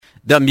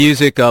The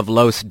music of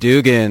Los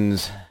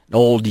Dugans,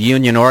 old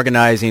union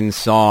organizing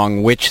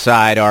song, Which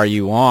Side Are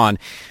You On?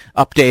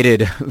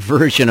 Updated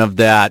version of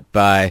that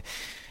by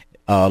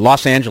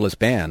Los Angeles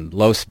band,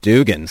 Los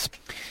Dugans.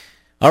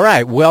 All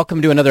right,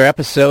 welcome to another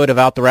episode of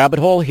Out the Rabbit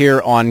Hole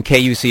here on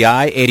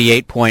KUCI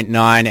 88.9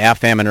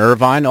 FM in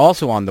Irvine,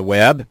 also on the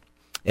web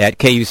at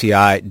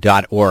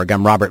kuci.org.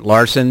 I'm Robert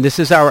Larson. This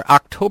is our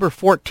October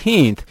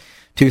 14th,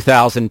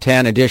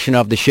 2010 edition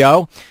of the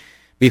show.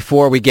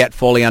 Before we get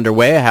fully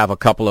underway, I have a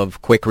couple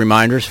of quick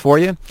reminders for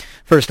you.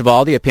 First of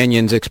all, the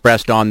opinions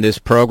expressed on this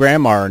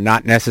program are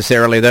not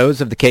necessarily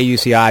those of the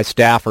KUCI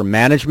staff or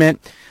management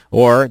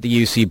or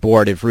the UC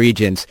Board of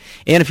Regents.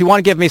 And if you want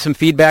to give me some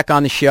feedback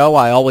on the show,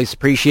 I always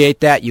appreciate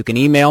that. You can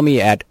email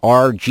me at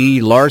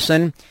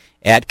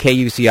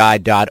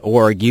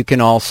rglarson@kuci.org. You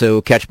can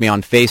also catch me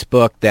on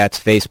Facebook. That's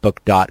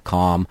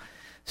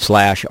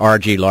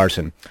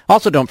facebook.com/rglarson.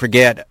 Also, don't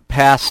forget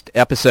past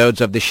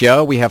episodes of the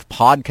show. We have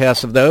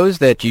podcasts of those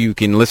that you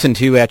can listen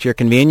to at your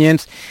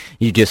convenience.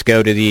 You just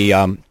go to the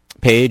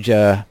page,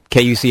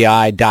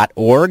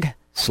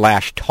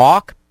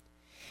 kuci.org/talk,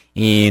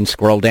 and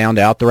scroll down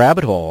to Out the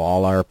Rabbit Hole.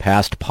 All our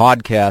past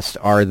podcasts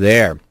are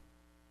there.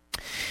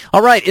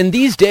 All right, in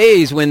these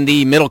days when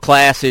the middle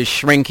class is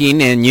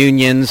shrinking and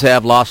unions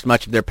have lost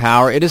much of their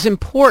power, it is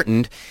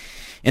important,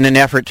 in an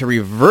effort to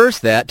reverse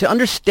that, to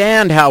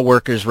understand how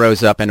workers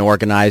rose up and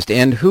organized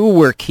and who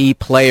were key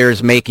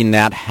players making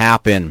that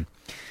happen.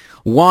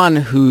 One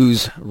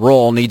whose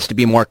role needs to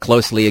be more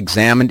closely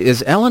examined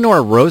is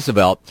Eleanor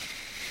Roosevelt.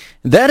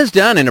 That is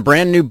done in a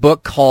brand new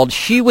book called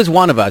She Was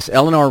One of Us,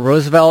 Eleanor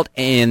Roosevelt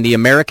and the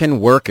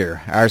American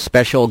Worker. Our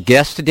special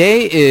guest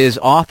today is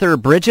author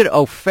Brigid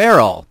O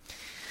Farrell.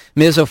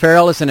 Ms.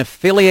 O'Farrell is an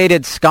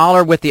affiliated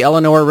scholar with the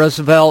Eleanor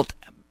Roosevelt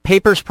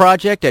Papers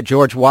Project at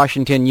George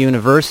Washington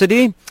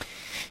University.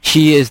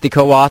 She is the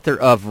co-author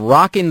of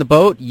Rocking the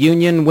Boat,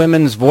 Union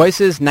Women's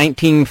Voices,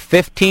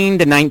 1915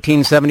 to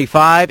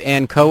 1975,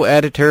 and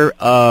co-editor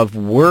of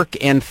Work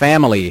and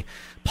Family,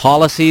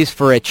 Policies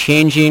for a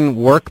Changing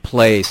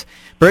Workplace.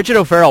 Brigid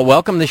O'Farrell,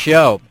 welcome to the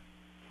show.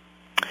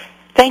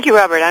 Thank you,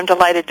 Robert. I'm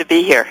delighted to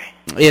be here.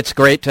 It's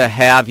great to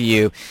have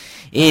you.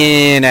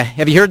 And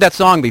have you heard that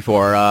song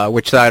before,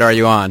 Which Side Are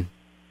You On?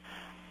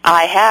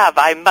 I have.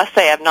 I must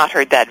say I've not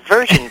heard that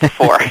version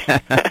before.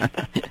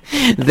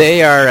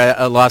 They are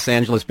a Los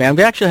Angeles band.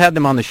 We actually had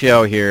them on the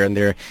show here, and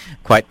they're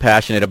quite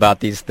passionate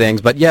about these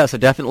things. But yes,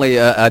 definitely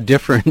a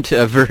different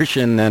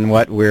version than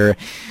what we're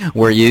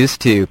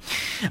used to.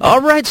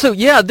 All right, so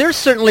yeah, there's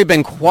certainly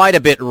been quite a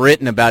bit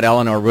written about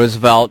Eleanor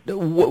Roosevelt.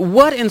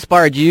 What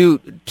inspired you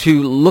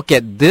to look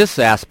at this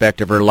aspect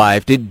of her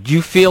life? Did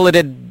you feel it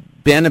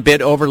had been a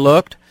bit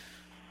overlooked?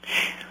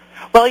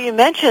 Well, you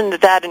mentioned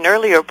that an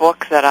earlier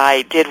book that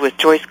I did with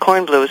Joyce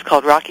Kornblue is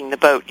called Rocking the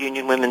Boat,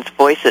 Union Women's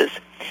Voices.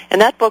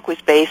 And that book was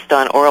based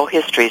on oral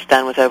histories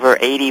done with over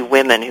 80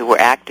 women who were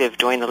active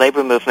during the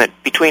labor movement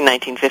between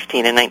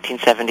 1915 and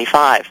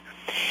 1975.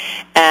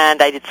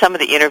 And I did some of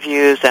the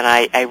interviews, and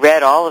I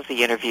read all of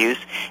the interviews,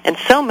 and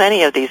so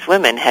many of these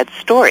women had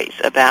stories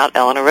about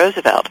Eleanor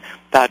Roosevelt,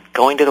 about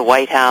going to the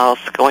White House,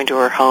 going to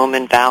her home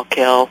in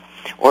Valkill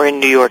or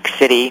in New York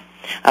City,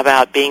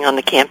 about being on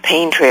the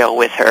campaign trail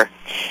with her.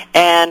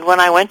 And when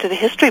I went to the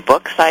history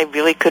books, I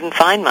really couldn't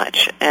find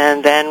much.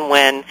 And then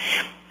when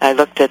I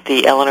looked at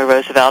the Eleanor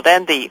Roosevelt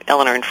and the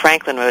Eleanor and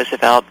Franklin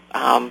Roosevelt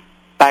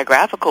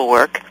biographical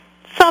work,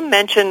 some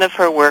mention of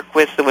her work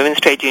with the Women's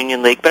Trade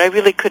Union League, but I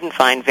really couldn't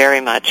find very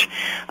much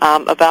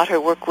about her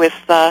work with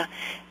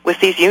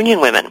these union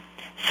women.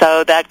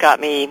 So that got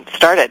me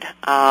started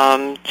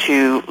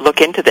to look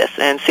into this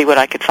and see what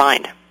I could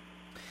find.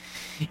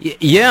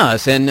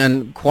 Yes,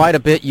 and quite a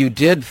bit you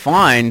did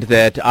find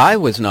that I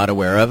was not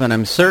aware of, and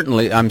I'm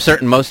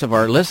certain most of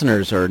our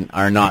listeners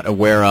are not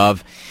aware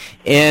of.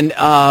 And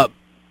I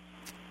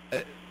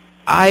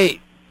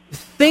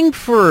think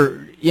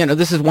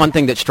this is one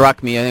thing that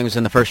struck me. I think it was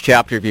in the first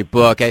chapter of your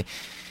book.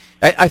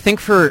 I think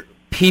for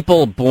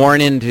people born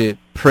into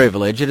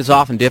privilege, it is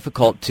often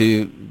difficult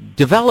to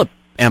develop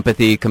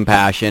empathy,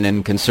 compassion,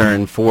 and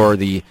concern for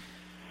the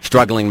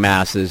struggling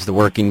masses, the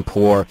working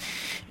poor.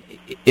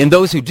 In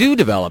those who do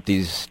develop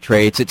these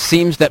traits, it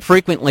seems that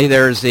frequently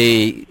there's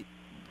a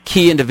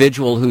key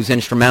individual who's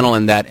instrumental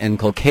in that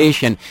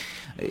inculcation.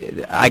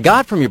 I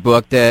got from your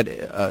book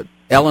that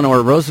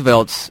Eleanor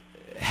Roosevelt's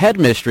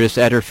headmistress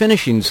at her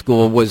finishing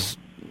school was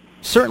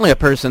certainly a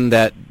person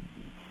that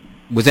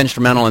was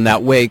instrumental in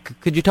that way.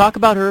 Could you talk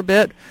about her a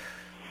bit?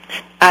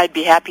 I'd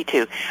be happy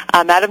to.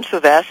 Madame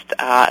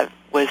Sylvestre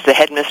was the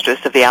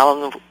headmistress of the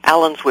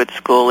Allenswood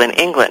School in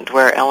England,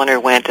 where Eleanor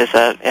went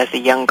as a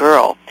young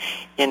girl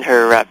in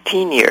her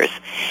teen years.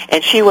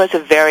 And she was a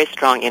very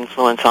strong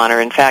influence on her.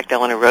 In fact,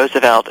 Eleanor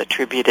Roosevelt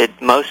attributed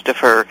most of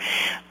her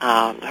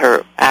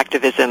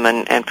activism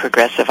and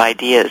progressive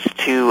ideas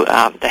to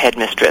the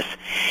headmistress.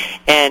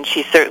 And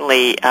she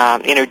certainly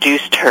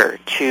introduced her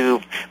to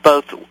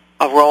both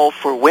a role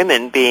for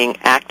women being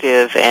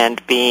active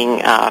and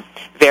being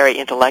very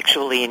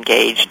intellectually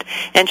engaged.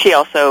 And she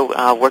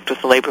also worked with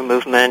the labor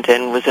movement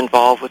and was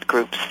involved with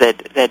groups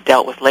that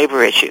dealt with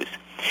labor issues.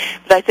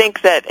 But I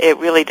think that it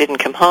really didn't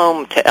come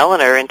home to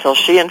Eleanor until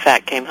she, in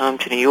fact, came home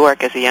to New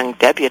York as a young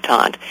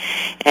debutante.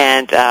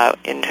 And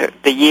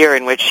the year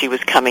in which she was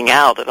coming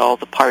out at all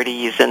the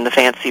parties and the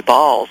fancy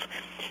balls,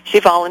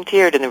 she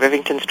volunteered in the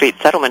Rivington Street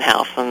Settlement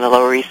House on the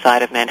Lower East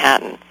Side of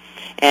Manhattan.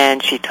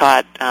 And she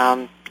taught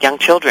young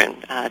children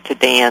to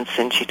dance,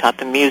 and she taught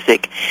them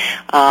music.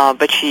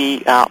 But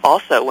she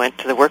also went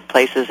to the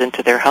workplaces and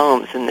to their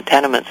homes in the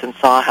tenements and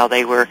saw how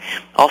they were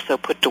also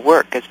put to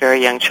work as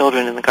very young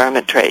children in the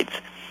garment trades.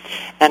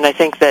 And I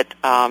think that,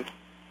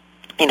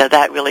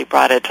 that really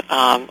brought it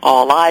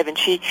all alive. And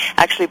she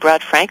actually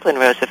brought Franklin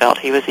Roosevelt.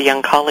 He was a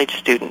young college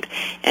student,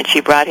 and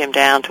she brought him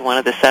down to one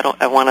of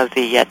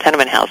the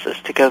tenement houses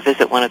to go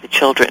visit one of the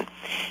children.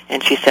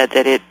 And she said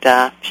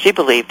that she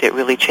believed it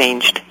really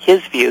changed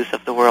his views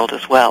of the world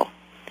as well.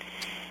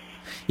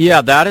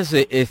 Yeah, that is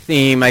a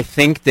theme I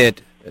think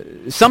that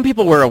some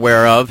people were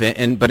aware of,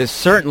 but it's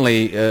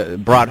certainly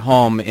brought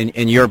home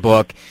in your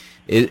book,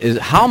 is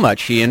how much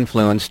she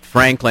influenced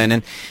Franklin.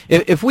 And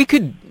if we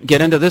could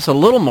get into this a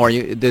little more,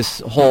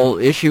 this whole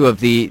issue of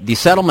the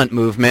settlement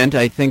movement,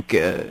 I think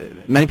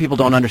many people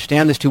don't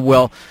understand this too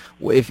well.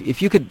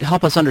 If you could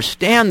help us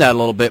understand that a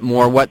little bit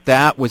more, what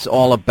that was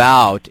all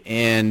about,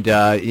 and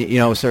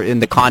sort of in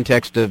the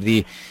context of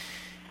the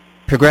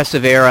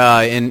progressive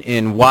era,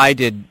 and why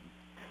did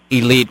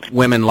elite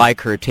women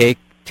like her take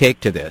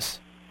to this?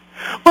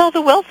 Well,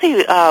 the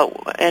wealthy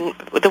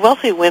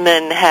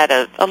women had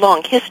a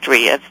long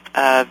history of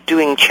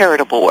doing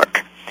charitable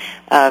work,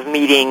 of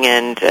meeting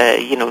and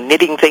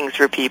knitting things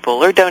for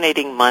people, or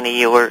donating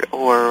money, or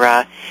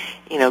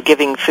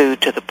giving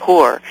food to the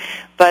poor.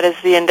 But as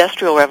the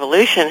Industrial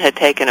Revolution had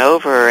taken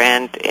over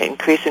and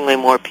increasingly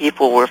more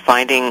people were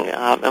finding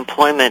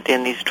employment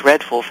in these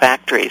dreadful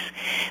factories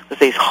with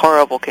these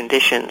horrible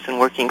conditions and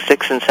working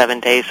 6 and 7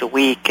 days a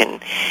week and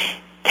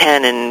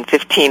 10 and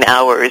 15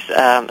 hours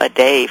a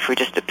day for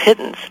just a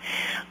pittance,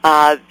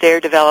 there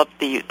developed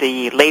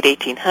the late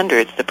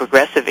 1800s, the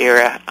progressive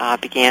era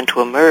began to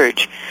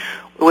emerge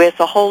with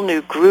a whole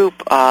new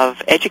group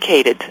of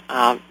educated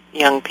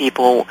young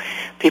people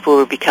who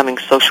were becoming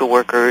social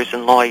workers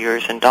and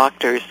lawyers and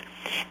doctors,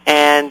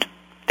 and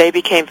they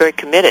became very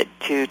committed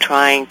to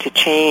trying to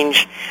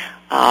change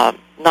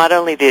not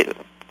only the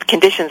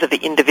conditions of the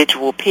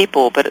individual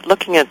people, but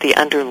looking at the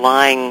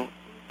underlying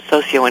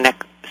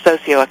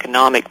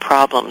socioeconomic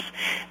problems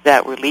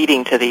that were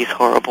leading to these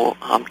horrible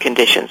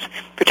conditions,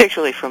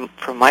 particularly from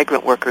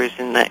migrant workers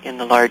in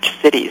the large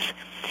cities.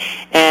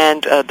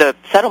 And the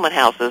settlement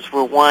houses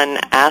were one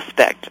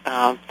aspect.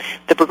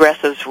 The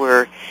progressives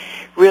were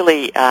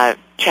really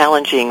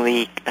challenging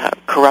the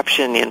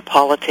corruption in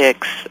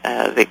politics,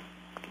 the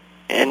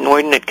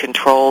inordinate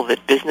control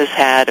that business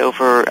had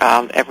over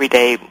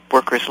everyday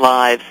workers'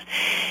 lives,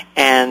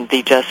 and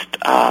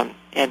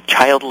and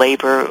child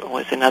labor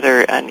was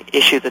an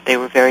issue that they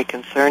were very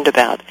concerned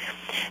about.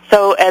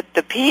 So at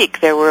the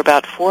peak, there were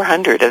about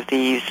 400 of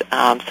these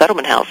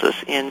settlement houses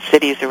in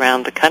cities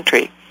around the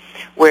country,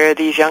 where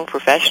these young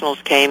professionals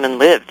came and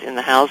lived in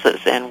the houses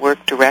and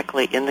worked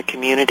directly in the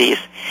communities.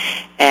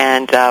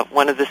 And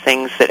one of the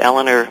things that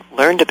Eleanor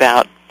learned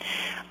about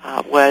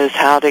was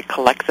how to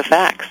collect the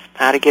facts,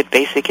 how to get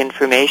basic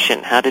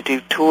information, how to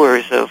do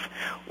tours of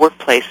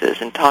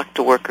workplaces and talk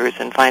to workers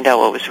and find out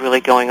what was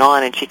really going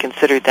on. And she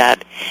considered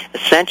that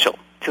essential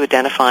to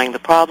identifying the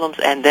problems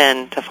and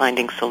then to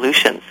finding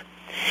solutions.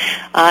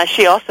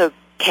 She also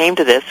came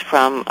to this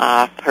from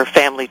her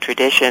family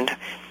tradition.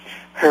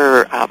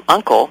 Her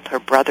uncle, her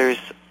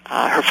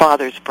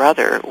father's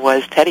brother,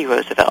 was Teddy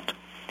Roosevelt,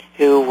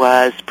 who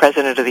was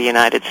President of the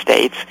United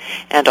States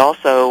and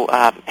also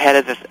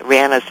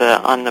ran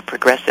on the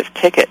progressive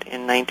ticket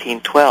in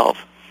 1912.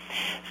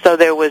 So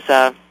there was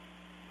a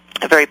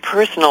very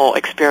personal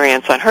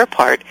experience on her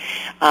part,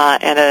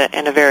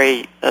 and a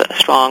very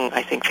strong,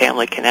 I think,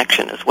 family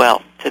connection as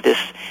well to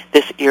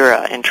this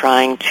era and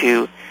trying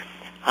to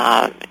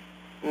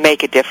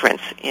make a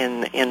difference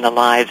in the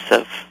lives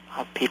of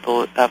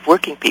people, of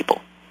working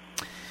people.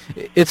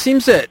 It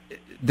seems that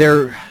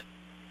there,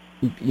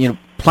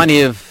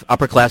 plenty of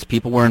upper class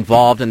people were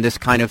involved in this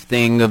kind of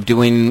thing of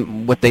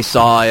doing what they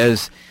saw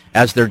as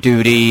their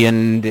duty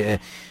and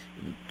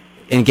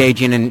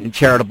engaging in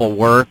charitable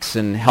works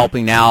and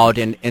helping out.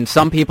 And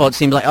some people, it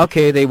seemed like,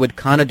 okay, they would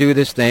kind of do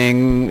this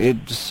thing,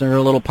 it's a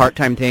little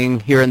part-time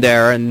thing here and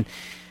there, and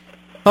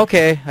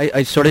okay,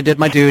 I sort of did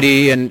my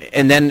duty. And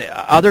then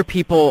other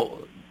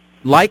people,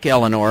 like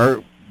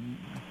Eleanor,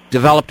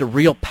 developed a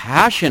real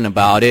passion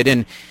about it,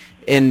 and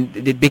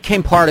it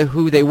became part of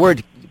who they were.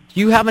 Do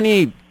you have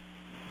any,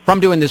 from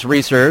doing this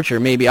research, or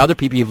maybe other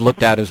people you've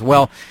looked at as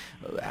well,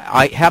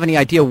 I have any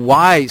idea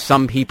why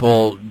some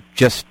people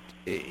just,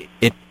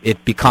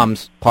 it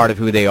becomes part of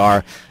who they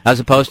are, as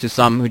opposed to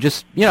some who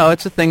just,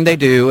 it's a thing they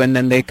do, and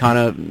then they kind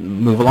of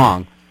move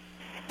along?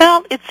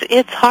 Well,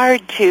 it's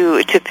hard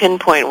to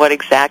pinpoint what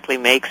exactly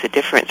makes a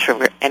difference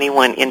for any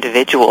one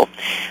individual,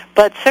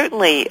 but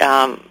certainly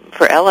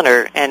for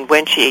Eleanor, and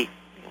when she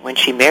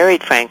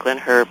married Franklin,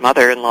 her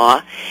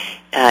mother-in-law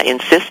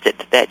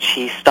insisted that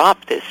she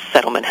stop this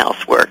settlement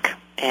house work,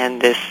 and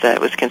this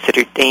was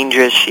considered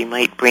dangerous. She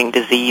might bring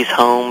disease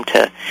home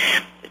to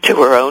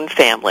her own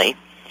family,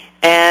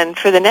 and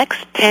for the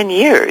next 10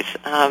 years,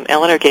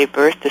 Eleanor gave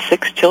birth to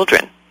 6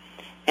 children,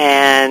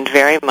 and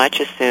very much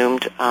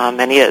assumed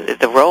many of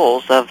the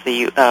roles of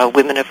the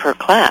women of her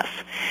class,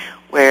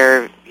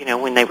 where,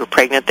 when they were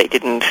pregnant, they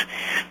didn't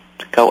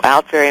go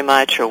out very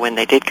much, or when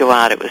they did go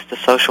out, it was to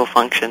social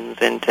functions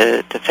and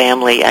to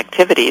family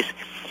activities.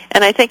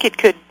 And I think it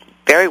could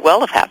very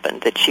well have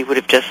happened that she would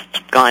have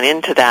just gone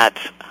into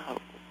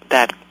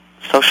that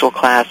social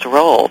class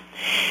role.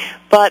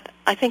 But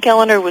I think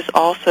Eleanor was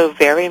also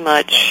very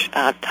much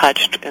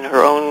touched in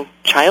her own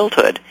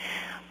childhood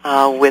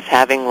with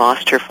having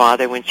lost her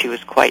father when she was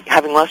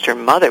having lost her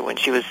mother when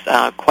she was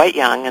quite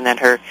young, and then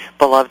her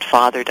beloved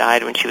father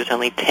died when she was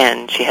only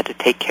 10. She had to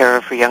take care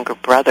of her younger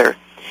brother,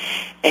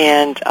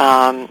 and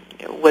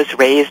was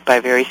raised by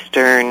a very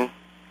stern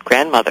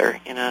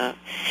grandmother in a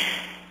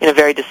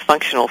very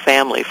dysfunctional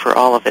family for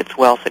all of its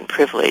wealth and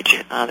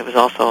privilege. There was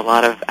also a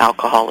lot of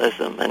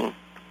alcoholism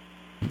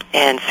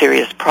and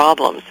serious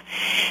problems.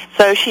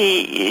 So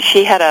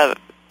she had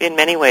in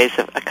many ways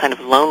a kind of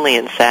lonely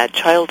and sad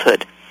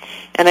childhood.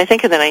 And I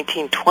think in the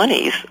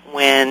 1920s,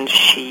 when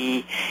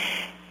she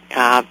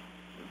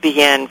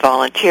began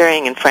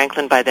volunteering, and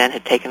Franklin by then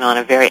had taken on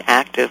a very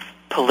active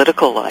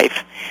political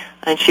life,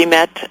 and she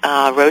met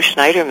Rose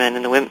Schneiderman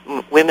and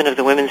the women of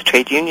the Women's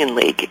Trade Union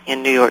League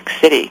in New York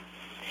City,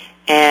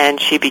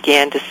 and she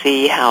began to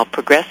see how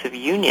progressive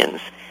unions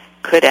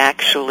could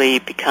actually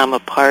become a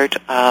part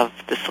of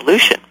the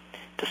solution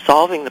to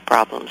solving the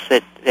problems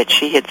that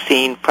she had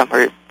seen from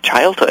her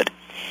childhood.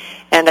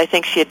 And I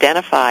think she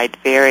identified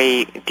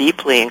very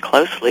deeply and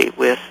closely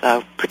with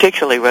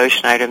particularly Rose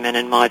Schneiderman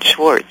and Maud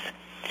Schwartz,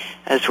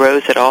 as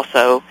Rose had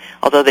also,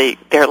 although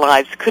their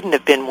lives couldn't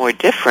have been more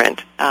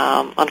different,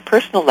 on a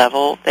personal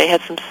level, they had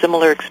some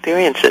similar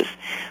experiences.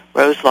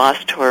 Rose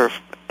lost her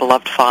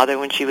beloved father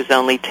when she was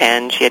only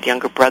 10. She had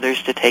younger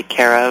brothers to take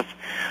care of.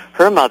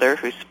 Her mother,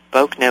 who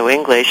spoke no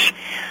English,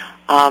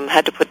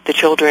 had to put the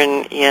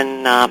children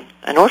in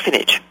an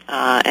orphanage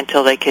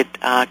until they could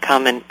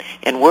come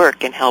and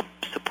work and help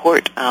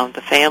support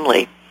the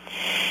family.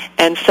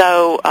 And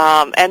so,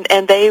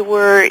 and they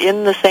were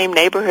in the same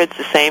neighborhoods,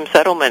 the same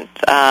settlement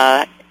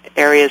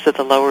areas of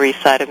the Lower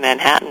East Side of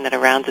Manhattan at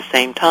around the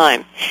same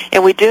time.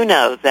 And we do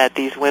know that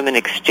these women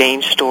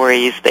exchanged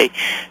stories. They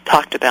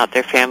talked about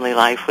their family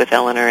life with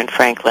Eleanor and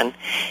Franklin.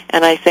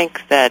 And I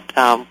think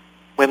that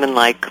women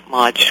like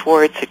Maud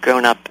Schwartz had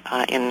grown up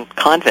in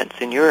convents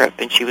in Europe,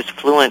 and she was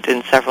fluent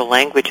in several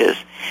languages,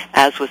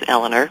 as was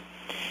Eleanor.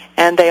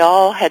 And they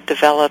all had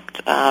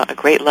developed a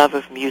great love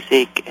of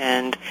music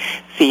and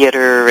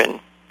theater and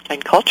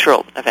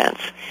cultural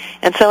events.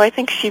 And so I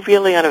think she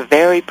really, on a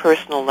very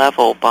personal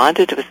level,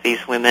 bonded with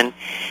these women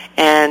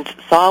and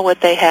saw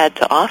what they had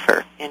to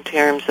offer in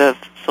terms of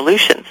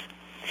solutions.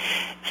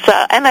 So,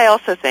 and I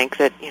also think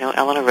that,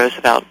 Eleanor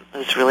Roosevelt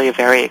was really a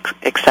very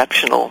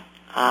exceptional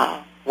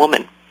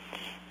woman.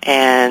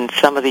 And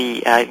some of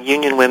the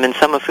union women,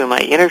 some of whom I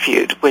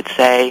interviewed, would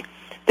say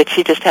that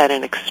she just had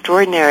an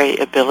extraordinary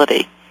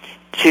ability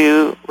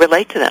to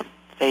relate to them.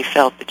 They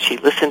felt that she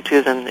listened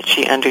to them, that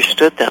she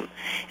understood them.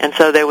 And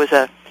so there was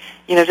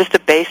just a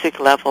basic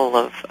level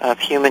of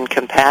human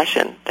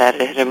compassion that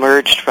had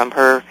emerged from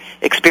her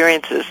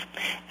experiences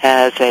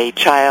as a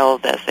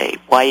child, as a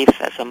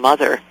wife, as a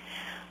mother,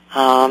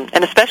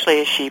 and especially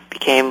as she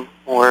became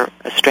more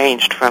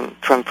estranged from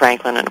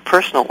Franklin in a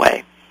personal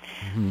way,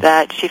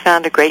 that she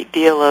found a great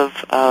deal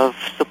of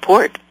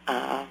support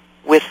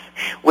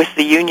with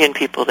the union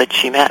people that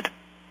she met.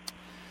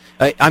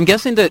 I'm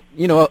guessing that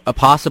a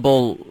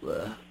possible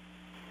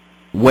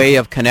way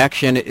of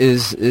connection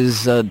is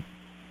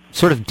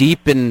sort of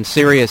deep and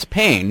serious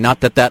pain. Not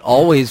that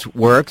always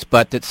works,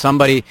 but that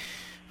somebody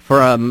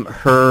from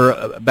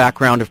her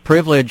background of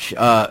privilege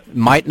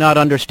might not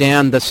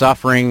understand the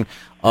suffering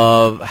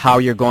of how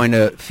you're going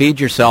to feed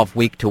yourself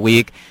week to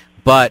week,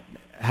 but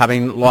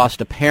having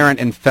lost a parent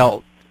and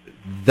felt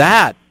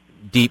that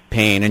deep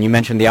pain, and you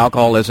mentioned the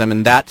alcoholism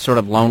and that sort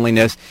of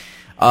loneliness.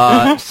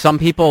 Some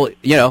people,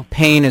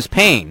 pain is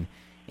pain,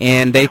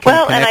 and they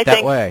can connect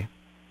that way.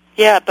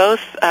 Yeah, both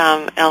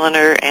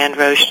Eleanor and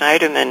Rose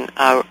Schneiderman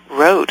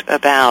wrote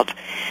about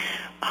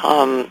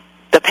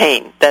the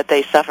pain that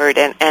they suffered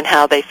and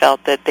how they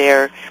felt that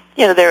their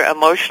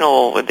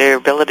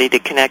ability to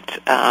connect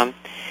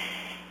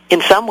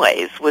in some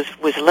ways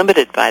was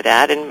limited by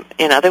that, and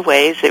in other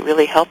ways it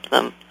really helped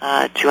them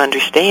to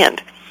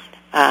understand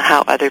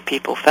how other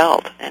people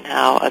felt and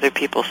how other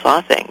people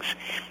saw things.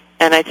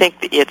 And I think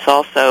it's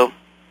also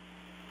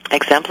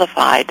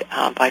exemplified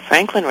by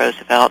Franklin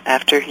Roosevelt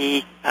after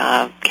he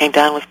came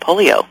down with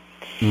polio.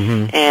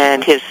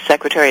 And his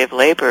Secretary of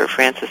Labor,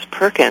 Francis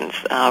Perkins,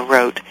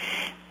 wrote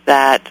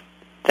that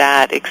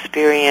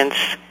experience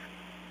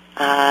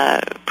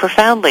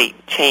profoundly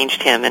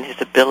changed him and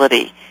his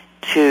ability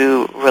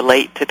to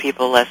relate to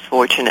people less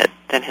fortunate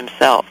than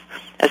himself.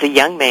 As a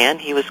young man,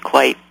 he was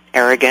quite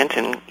arrogant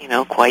and,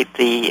 quite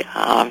the,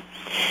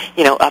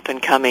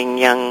 up-and-coming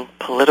young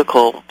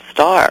political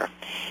star.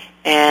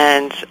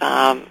 And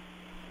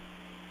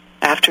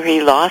after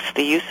he lost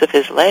the use of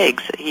his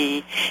legs,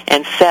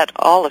 and set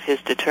all of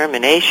his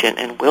determination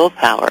and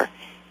willpower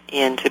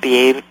into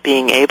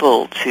being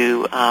able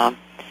to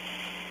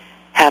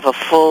have a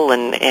full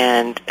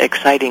and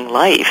exciting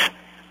life.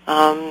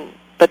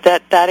 But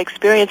that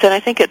experience, and I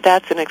think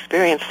that's an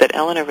experience that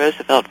Eleanor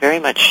Roosevelt very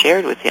much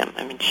shared with him.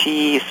 I mean,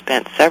 she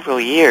spent several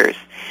years,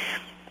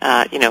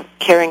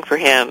 caring for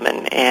him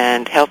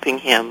and helping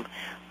him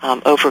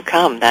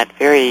overcome that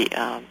very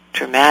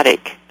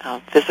dramatic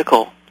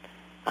physical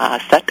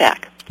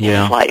setback in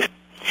his life.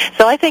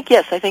 So I think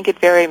it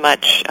very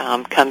much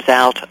comes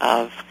out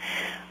of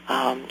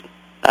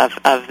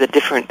the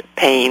different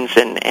pains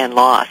and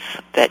loss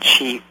that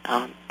she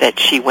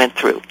went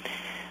through.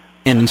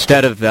 And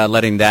instead of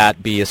letting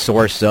that be a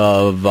source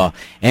of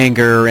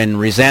anger and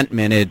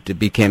resentment, it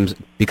becomes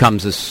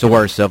a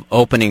source of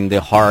opening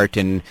the heart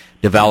and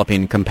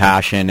developing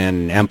compassion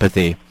and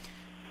empathy.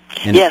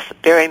 And yes,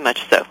 very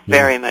much so. Yeah.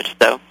 Very much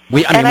so.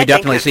 We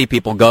definitely see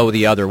people go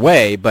the other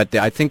way, but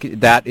I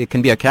think that it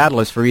can be a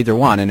catalyst for either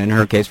one. And in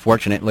her case,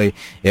 fortunately,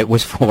 it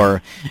was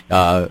for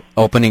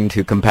opening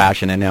to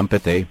compassion and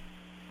empathy.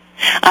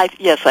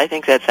 Yes, I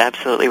think that's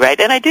absolutely right.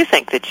 And I do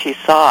think that she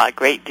saw a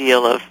great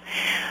deal of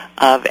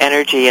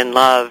energy and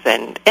love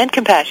and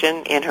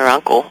compassion in her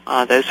uncle.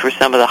 Those were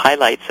some of the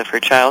highlights of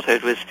her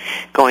childhood, was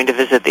going to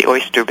visit the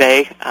Oyster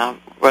Bay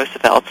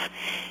Roosevelts,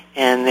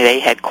 and they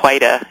had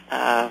quite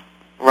a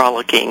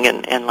rollicking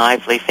and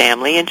lively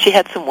family. And she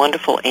had some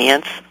wonderful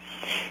aunts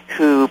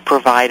who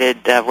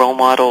provided role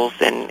models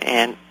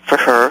and for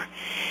her.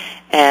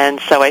 And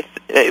so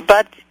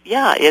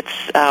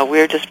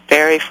we're just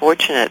very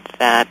fortunate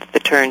that the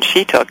turn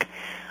she took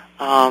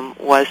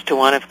was to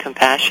one of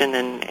compassion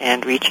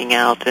and reaching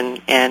out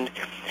and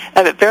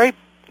a very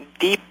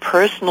deep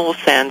personal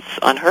sense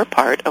on her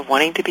part of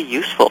wanting to be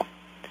useful.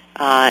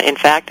 In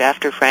fact,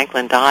 after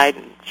Franklin died,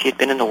 she had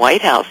been in the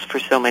White House for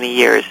so many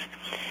years.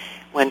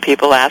 When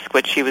people asked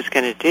what she was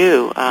going to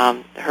do,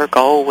 her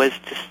goal was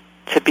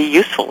to be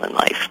useful in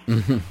life.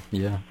 Mm-hmm.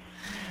 Yeah.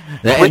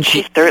 Which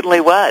she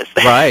certainly was.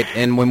 Right,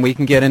 and when we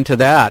can get into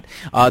that.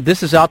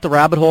 This is Out the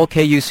Rabbit Hole,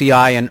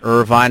 KUCI in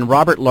Irvine.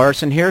 Robert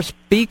Larson here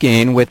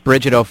speaking with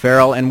Brigid O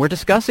Farrell, and we're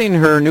discussing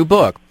her new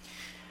book.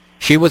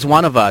 She Was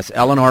One of Us,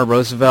 Eleanor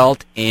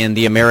Roosevelt and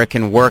the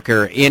American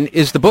Worker. And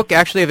is the book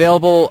actually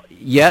available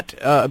yet,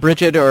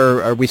 Brigid,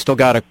 or are we still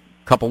got a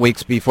couple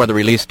weeks before the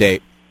release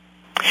date?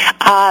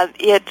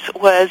 It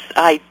was,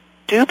 I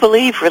do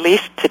believe,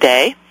 released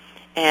today,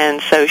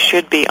 and so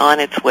should be on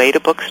its way to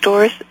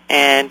bookstores,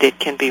 and it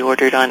can be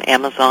ordered on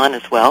Amazon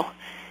as well.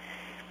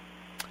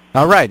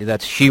 All right.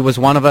 That's She Was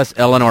One of Us,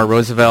 Eleanor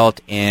Roosevelt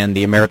and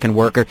the American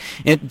Worker.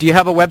 And do you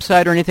have a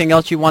website or anything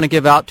else you want to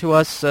give out to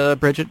us,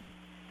 Brigid?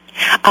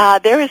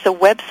 There is a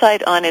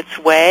website on its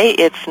way.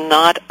 It's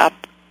not up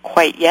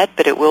quite yet,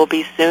 but it will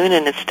be soon,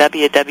 and it's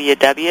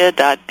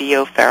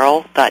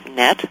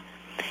www.bofarrell.net.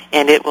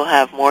 And it will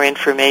have more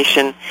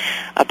information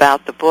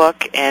about the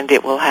book, and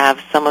it will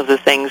have some of the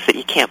things that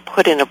you can't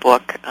put in a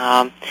book.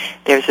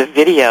 There's a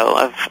video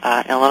of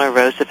Eleanor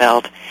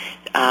Roosevelt.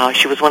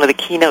 She was one of the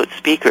keynote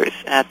speakers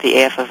at the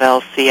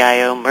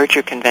AFL-CIO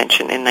merger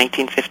convention in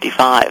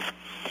 1955.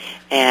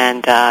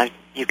 And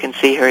you can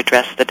see her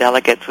address the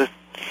delegates with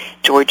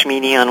George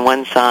Meany on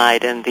one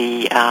side and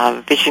the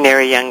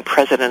visionary young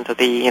president of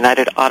the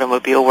United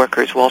Automobile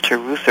Workers, Walter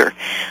Reuther,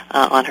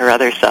 on her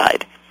other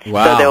side.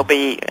 Wow. So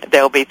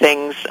there'll be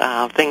things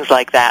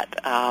like that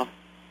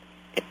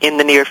in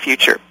the near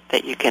future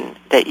that you can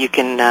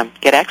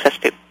get access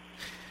to.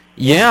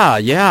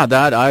 Yeah,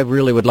 that I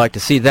really would like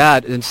to see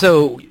that. And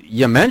so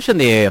you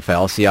mentioned the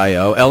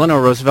AFL-CIO. Eleanor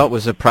Roosevelt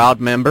was a proud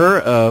member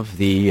of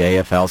the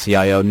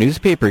AFL-CIO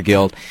Newspaper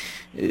Guild.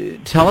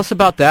 Tell us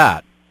about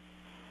that.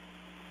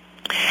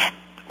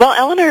 Well,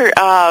 Eleanor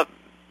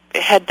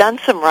had done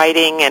some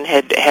writing and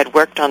had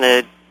worked on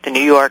the New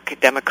York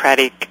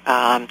Democratic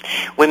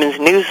Women's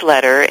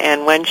Newsletter,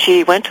 and when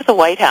she went to the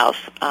White House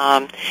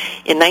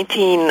in late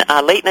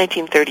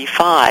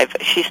 1935,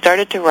 she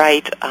started to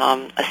write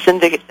a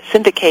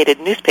syndicated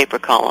newspaper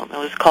column. It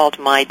was called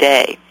My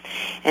Day,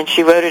 and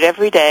she wrote it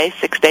every day,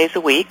 6 days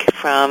a week,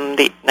 from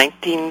the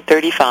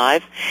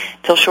 1935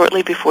 till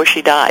shortly before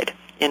she died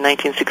in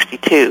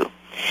 1962.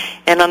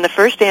 And on the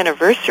first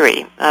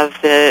anniversary of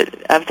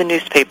the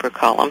newspaper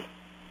column,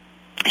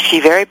 she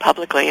very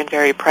publicly and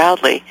very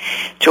proudly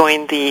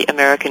joined the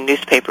American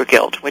Newspaper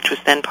Guild, which was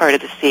then part of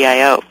the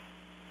CIO.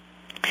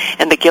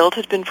 And the Guild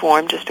had been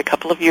formed just a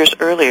couple of years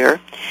earlier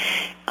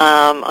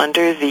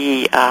under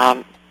the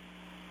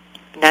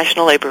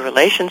National Labor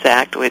Relations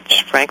Act,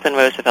 which Franklin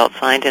Roosevelt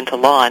signed into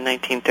law in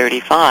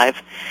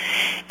 1935.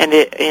 And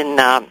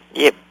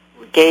it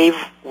gave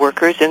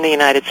workers in the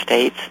United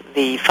States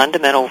the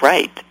fundamental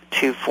right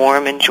to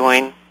form and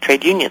join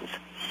trade unions.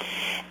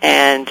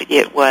 and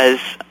it was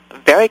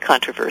very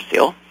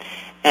controversial.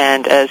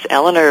 And as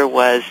Eleanor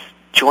was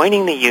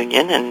joining the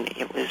union, and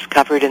it was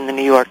covered in the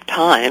New York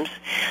Times,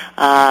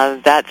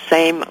 that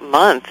same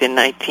month in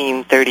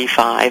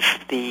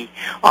 1935, the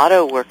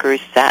auto workers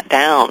sat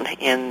down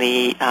in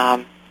the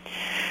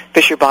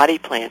Fisher Body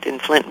Plant in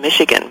Flint,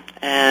 Michigan,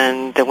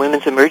 and the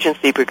Women's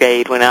Emergency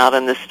Brigade went out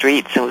on the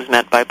streets and was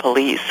met by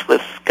police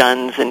with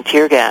guns and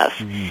tear gas.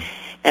 Mm-hmm.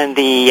 And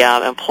the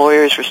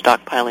employers were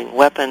stockpiling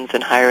weapons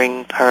and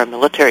hiring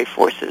paramilitary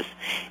forces,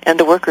 and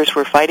the workers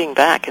were fighting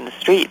back in the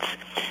streets.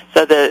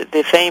 So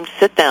the famed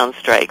sit-down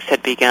strikes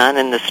had begun,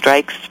 and the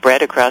strikes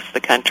spread across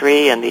the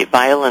country, and the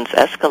violence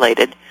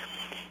escalated.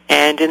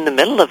 And in the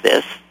middle of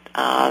this,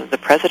 the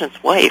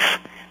president's wife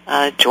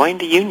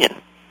joined the union.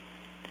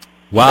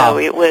 Wow. So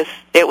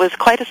it was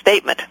quite a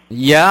statement.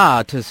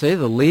 Yeah, to say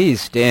the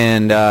least.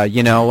 And,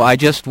 I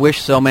just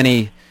wish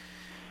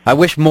I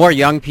wish more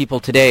young people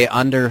today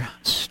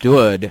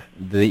understood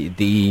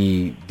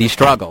the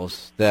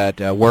struggles that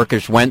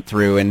workers went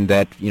through, and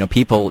that,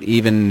 people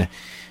even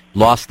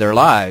lost their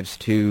lives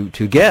to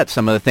get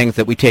some of the things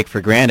that we take for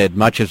granted,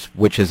 much of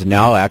which has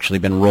now actually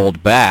been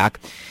rolled back.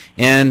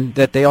 And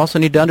that they also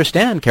need to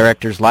understand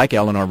characters like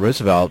Eleanor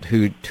Roosevelt,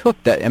 who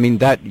took that. I mean,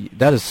 that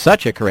is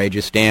such a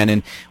courageous stand,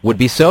 and would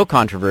be so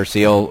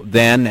controversial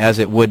then as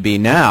it would be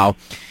now.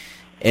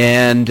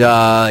 And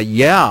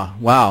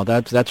wow,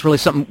 that's really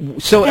something.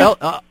 So,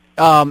 yeah.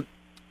 Well,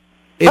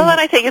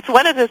 and I think it's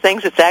one of the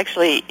things that's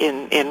actually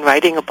in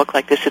writing a book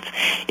like this.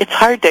 It's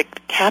hard to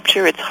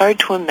capture. It's hard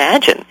to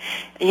imagine,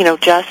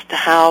 just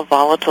how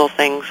volatile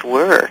things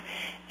were,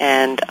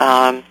 and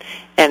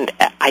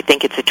I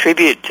think it's a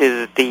tribute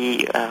to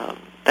the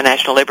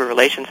National Labor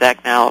Relations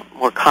Act, now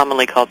more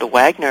commonly called the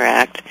Wagner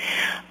Act,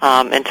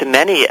 and to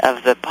many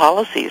of the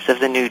policies of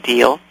the New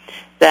Deal,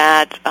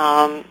 that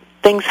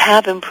things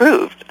have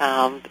improved.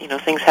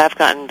 Things have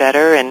gotten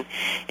better,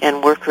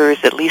 and workers,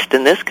 at least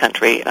in this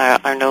country,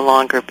 are no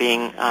longer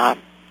being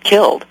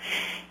killed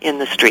in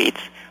the streets.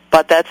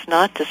 But that's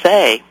not to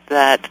say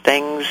that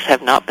things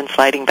have not been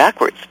sliding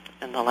backwards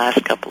in the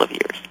last couple of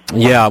years.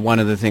 Yeah, one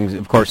of the things,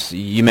 of course,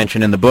 you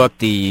mentioned in the book,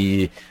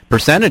 the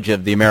percentage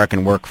of the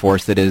American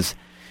workforce that is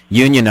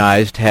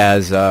unionized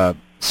has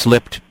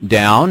slipped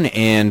down,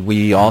 and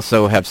we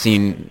also have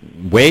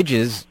seen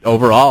wages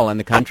overall in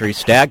the country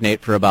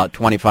stagnate for about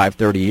 25,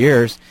 30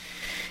 years,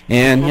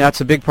 and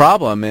that's a big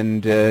problem,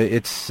 and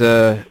it's...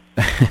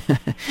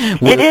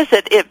 It is.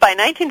 By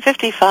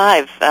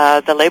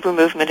 1955, the labor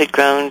movement had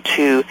grown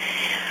to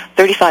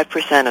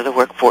 35% of the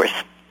workforce.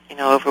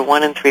 Over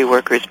 1 in 3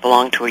 workers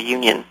belong to a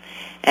union.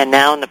 And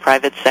now in the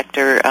private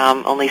sector,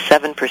 only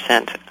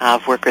 7%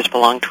 of workers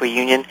belong to a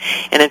union.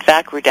 And in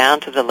fact, we're down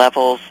to the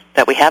levels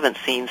that we haven't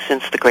seen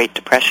since the Great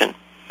Depression.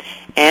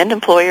 And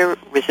employer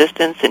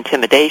resistance,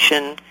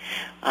 intimidation,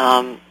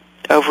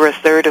 over a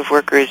third of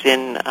workers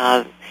in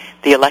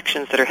the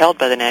elections that are held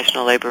by the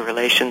National Labor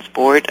Relations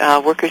Board,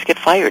 workers get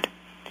fired.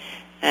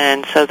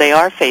 And so they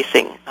are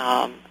facing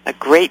a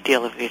great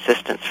deal of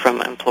resistance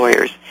from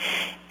employers.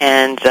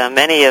 And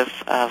many of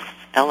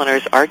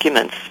Eleanor's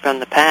arguments from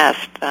the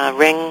past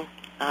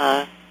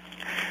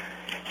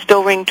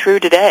still ring true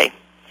today.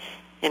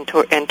 In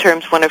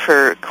terms, one of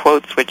her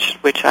quotes,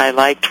 which I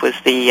liked, was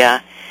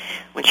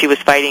when she was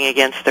fighting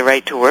against the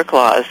right to work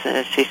laws.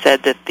 She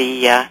said that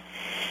the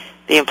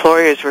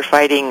employers were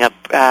fighting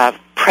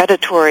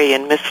predatory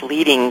and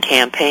misleading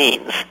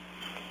campaigns,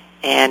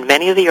 and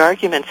many of the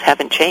arguments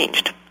haven't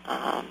changed.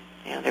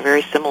 They're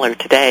very similar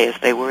today as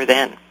they were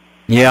then.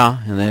 Yeah,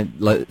 and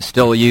they're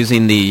still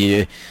using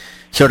the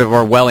sort of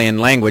Orwellian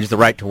language. The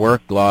right to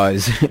work law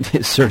is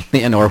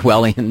certainly an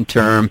Orwellian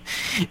term.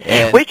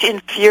 Which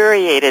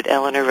infuriated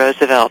Eleanor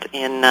Roosevelt.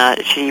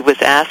 She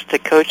was asked to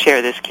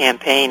co-chair this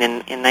campaign in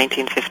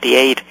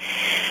 1958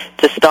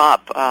 to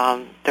stop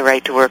the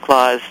right to work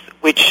laws,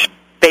 which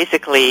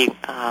basically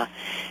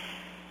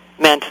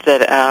meant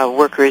that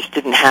workers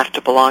didn't have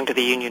to belong to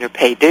the union or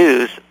pay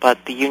dues,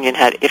 but the union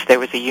had, if there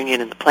was a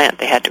union in the plant,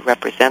 they had to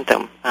represent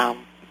them,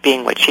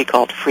 being what she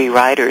called free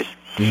riders.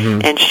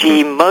 Mm-hmm. And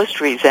she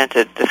most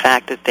resented the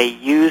fact that they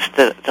used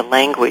the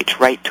language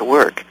right to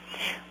work,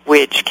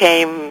 which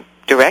came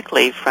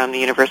directly from the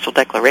Universal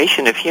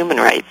Declaration of Human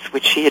Rights,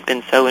 which she had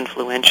been so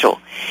influential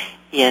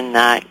in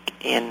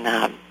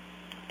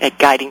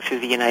guiding through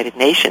the United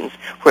Nations,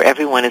 where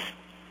everyone is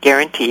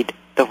guaranteed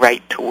the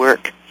right to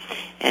work.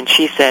 And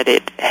she said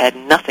it had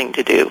nothing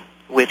to do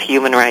with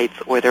human rights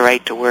or the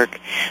right to work,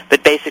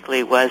 but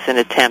basically was an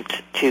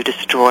attempt to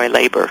destroy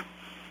labor.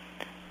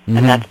 Mm-hmm.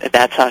 And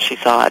that's how she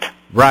saw it.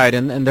 Right,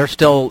 and they're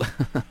still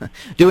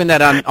doing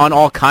that on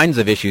all kinds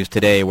of issues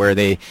today, where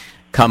they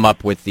come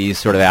up with these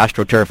sort of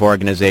astroturf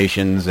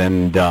organizations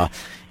and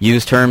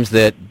use terms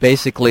that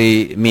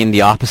basically mean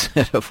the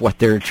opposite of what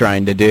they're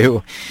trying to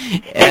do.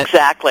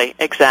 Exactly.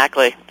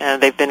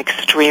 And they've been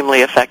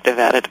extremely effective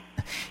at it.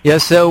 Yeah,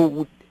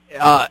 so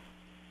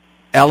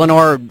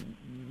Eleanor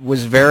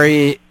was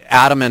very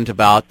adamant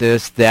about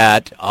this,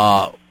 that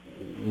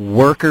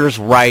workers'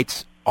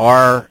 rights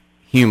are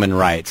human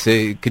rights.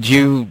 Could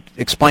you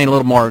explain a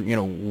little more,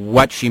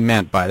 what she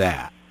meant by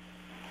that?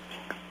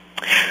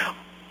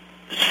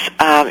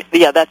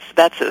 Yeah,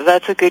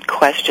 that's a good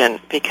question,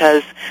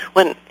 because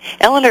when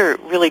Eleanor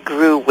really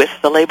grew with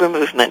the labor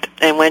movement,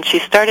 and when she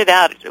started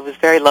out, it was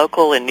very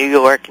local in New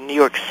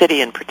York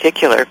City in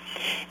particular,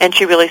 and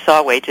she really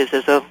saw wages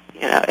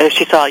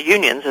she saw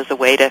unions as a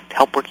way to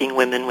help working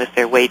women with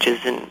their wages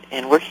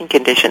and working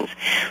conditions.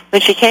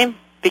 When she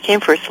became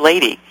First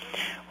Lady,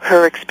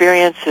 her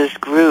experiences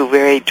grew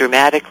very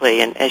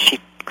dramatically, and as she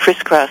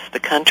crisscrossed the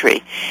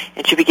country,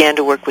 and she began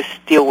to work with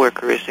steel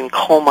workers and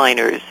coal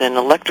miners and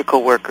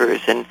electrical workers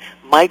and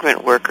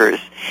migrant workers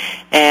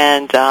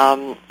and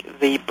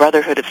the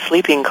Brotherhood of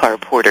Sleeping Car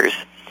Porters.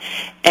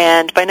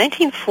 And by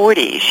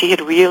 1940, she had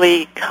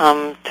really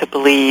come to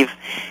believe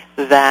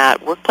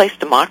that workplace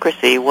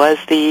democracy was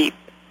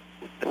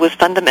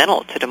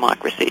fundamental to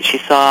democracy. She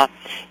saw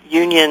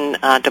union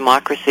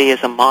democracy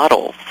as a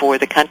model for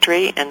the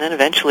country and then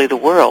eventually the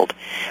world,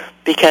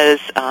 because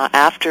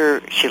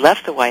after she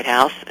left the White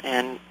House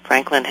and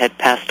Franklin had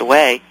passed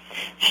away,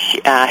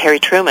 Harry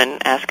Truman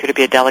asked her to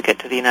be a delegate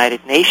to the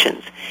United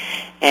Nations,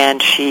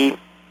 and she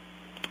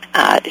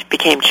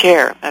became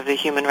chair of the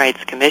Human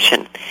Rights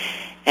Commission,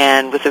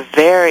 and with a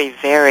very,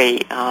 very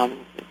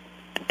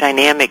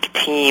dynamic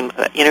team,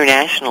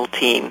 international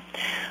team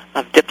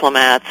of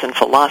diplomats and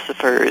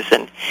philosophers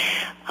and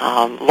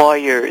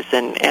lawyers,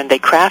 and they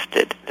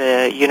crafted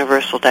the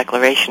Universal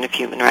Declaration of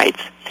Human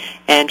Rights.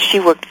 And she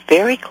worked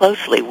very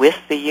closely with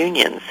the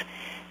unions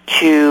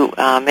to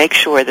make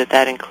sure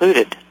that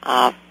included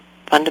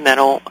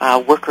fundamental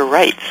worker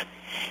rights.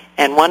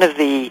 And one of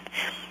the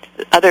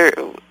other,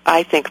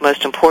 I think,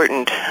 most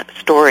important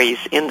stories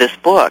in this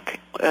book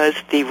was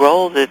the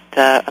role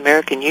that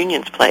American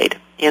unions played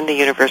in the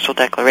Universal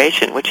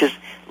Declaration, which is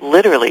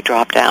literally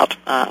dropped out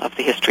of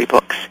the history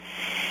books.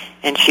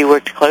 And she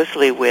worked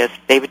closely with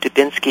David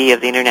Dubinsky of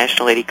the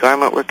International Lady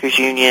Garment Workers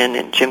Union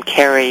and Jim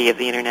Carey of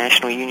the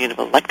International Union of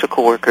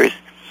Electrical Workers.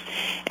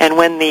 And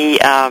when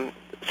the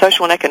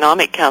Social and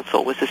Economic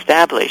Council was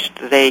established,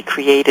 they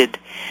created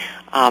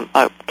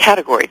a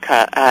category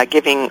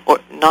giving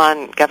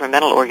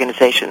non-governmental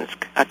organizations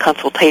a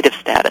consultative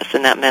status,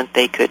 and that meant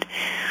they could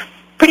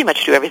pretty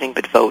much do everything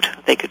but vote.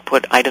 They could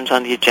put items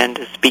on the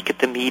agenda, speak at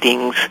the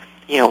meetings,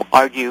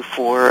 argue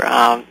for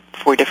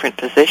different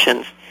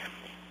positions.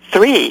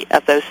 3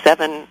 of those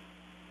 7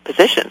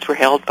 positions were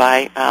held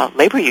by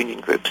labor union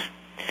groups.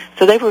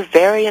 So they were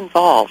very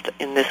involved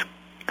in this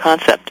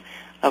concept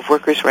of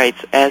workers'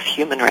 rights as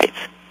human rights.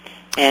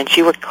 And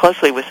she worked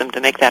closely with them to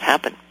make that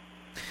happen.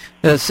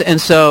 Yes, and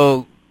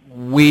so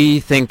we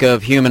think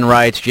of human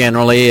rights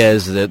generally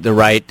as the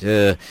right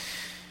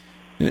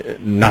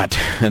not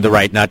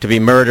to be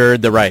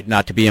murdered, the right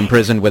not to be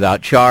imprisoned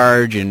without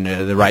charge, and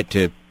the right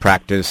to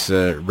practice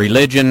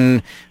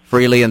religion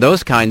freely, and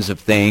those kinds of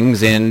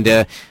things.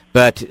 And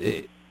but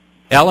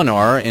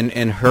Eleanor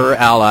and her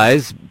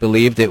allies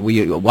believed that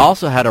we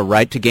also had a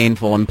right to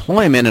gainful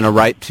employment and a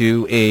right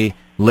to a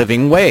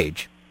living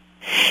wage.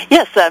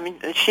 Yes,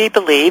 she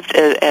believed,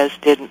 as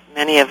did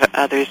many of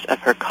others of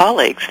her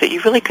colleagues, that you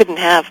really couldn't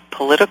have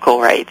political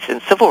rights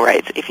and civil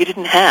rights if you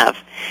didn't have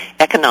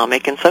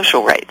economic and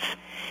social rights.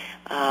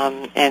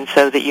 And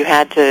so that you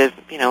had to,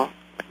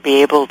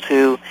 be able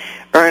to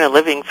earn a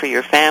living for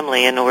your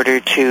family in order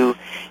to,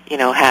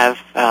 have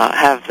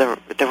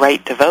the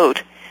right to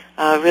vote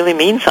really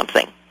means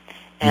something.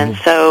 And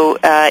so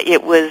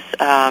it was.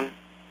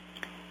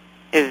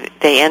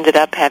 They ended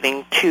up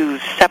having 2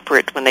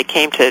 separate, when they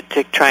came to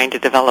trying to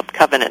develop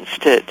covenants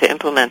to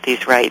implement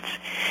these rights.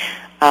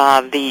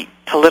 The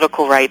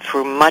political rights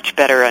were much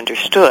better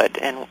understood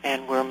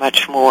and were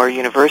much more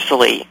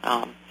universally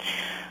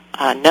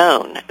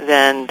known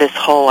than this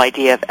whole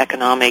idea of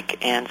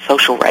economic and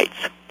social rights.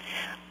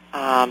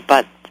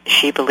 But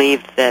she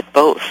believed that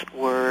both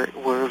were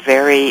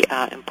very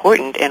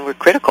important and were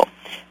critical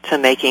to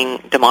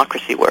making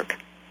democracy work.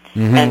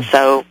 Mm-hmm. And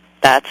so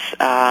that's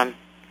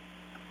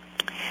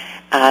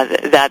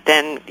that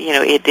then,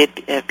 it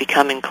did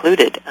become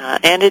included,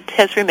 and it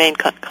has remained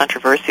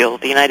controversial.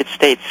 The United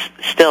States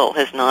still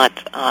has not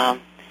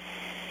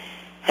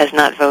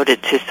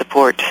voted to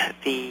support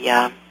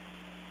the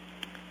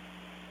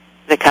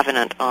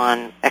Covenant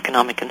on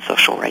Economic and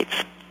Social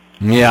Rights.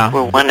 Yeah,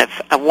 we're one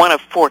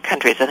of 4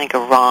 countries. I think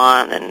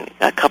Iran and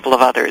a couple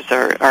of others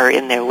are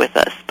in there with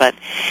us, but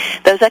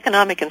those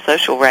economic and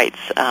social rights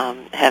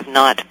have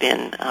not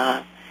been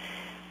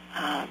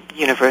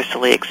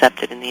universally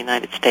accepted in the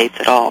United States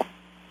at all.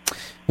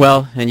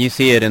 Well, and you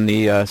see it in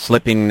the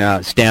slipping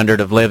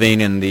standard of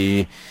living and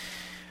the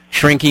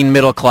shrinking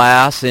middle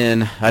class.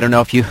 And I don't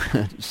know if you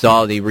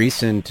saw the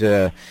recent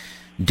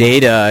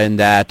data in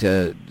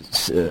that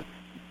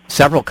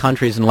several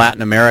countries in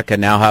Latin America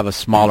now have a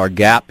smaller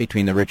gap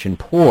between the rich and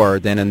poor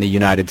than in the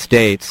United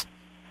States.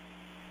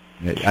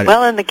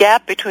 Well, and the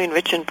gap between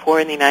rich and poor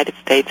in the United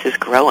States is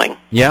growing.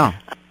 Yeah.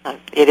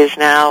 It is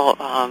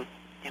now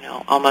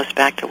almost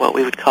back to what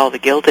we would call the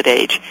Gilded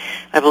Age.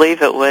 I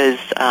believe it was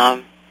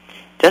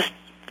just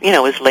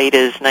as late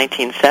as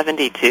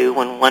 1972,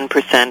 when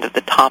 1% of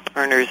the top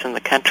earners in the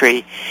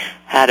country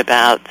had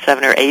about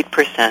 7 or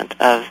 8%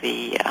 of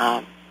the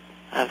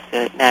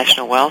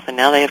national wealth, and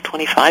now they have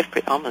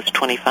almost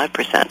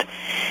 25%.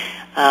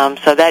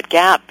 So that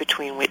gap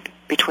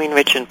between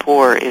rich and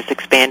poor is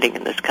expanding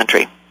in this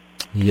country.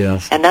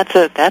 Yes, and that's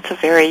a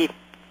very,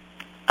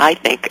 I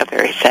think, a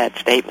very sad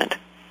statement.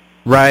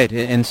 Right,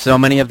 and so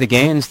many of the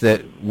gains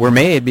that were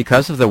made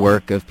because of the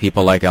work of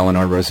people like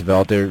Eleanor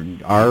Roosevelt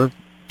are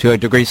to a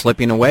degree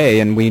slipping away,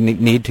 and we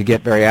need to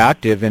get very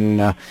active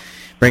and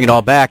bring it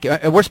all back.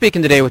 We're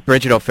speaking today with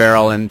Brigid O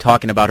Farrell and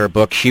talking about her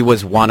book, She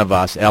Was One of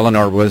Us,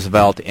 Eleanor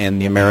Roosevelt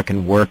and the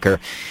American Worker.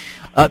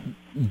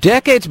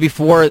 Decades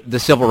before the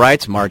Civil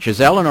Rights Marches,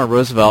 Eleanor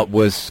Roosevelt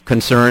was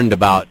concerned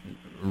about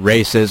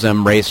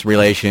racism, race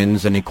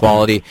relations, and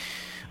equality.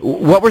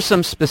 What were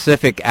some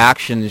specific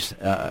actions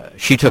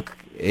she took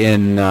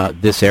in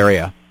this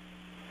area?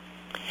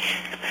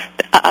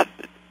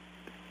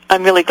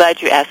 I'm really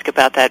glad you asked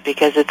about that,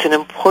 because it's an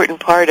important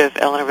part of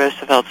Eleanor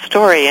Roosevelt's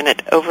story, and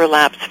it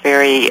overlaps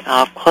very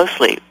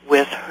closely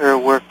with her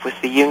work with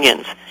the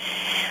unions.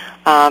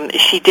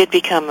 She did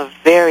become a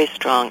very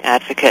strong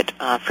advocate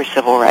for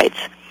civil rights,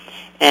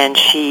 and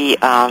she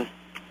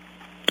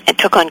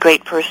took on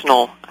great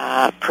personal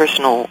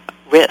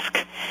risk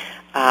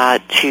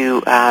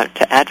to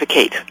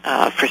advocate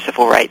for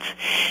civil rights.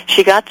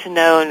 She got to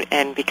know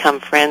and become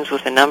friends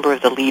with a number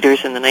of the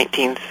leaders in the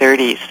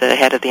 1930s, the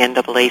head of the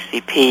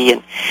NAACP,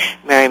 and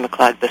Mary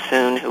McLeod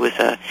Bethune, who was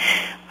a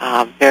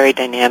very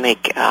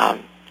dynamic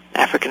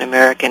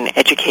African-American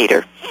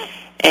educator.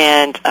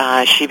 And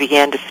she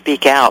began to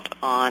speak out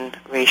on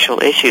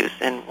racial issues.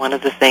 And one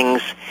of the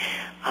things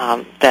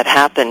that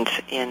happened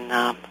in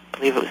I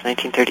believe it was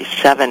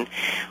 1937,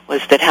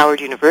 was that Howard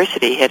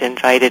University had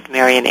invited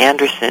Marian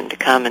Anderson to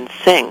come and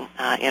sing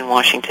in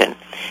Washington.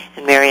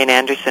 And Marian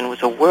Anderson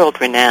was a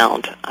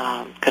world-renowned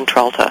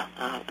contralto,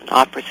 an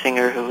opera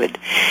singer who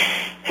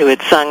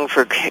had sung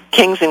for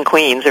kings and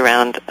queens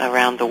around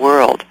the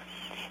world.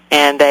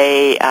 And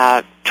they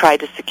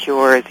tried to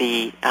secure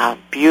the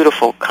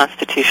beautiful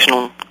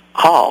Constitutional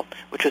Hall,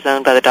 which was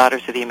owned by the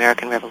Daughters of the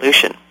American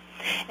Revolution.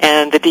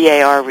 And the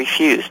DAR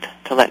refused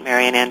to let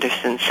Marian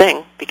Anderson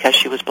sing because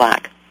she was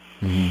black.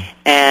 Mm-hmm.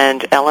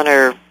 And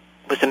Eleanor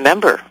was a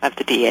member of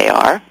the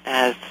DAR,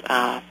 as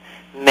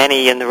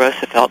many in the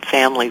Roosevelt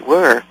family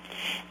were.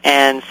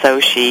 And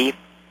so she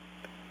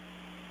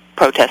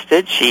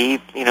protested.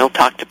 She,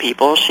 talked to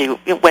people. She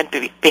went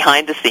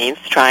behind the scenes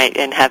to try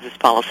and have this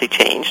policy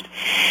changed.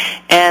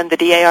 And the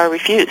DAR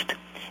refused.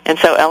 And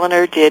so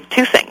Eleanor did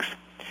two things.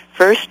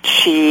 First,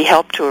 she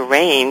helped to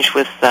arrange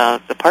with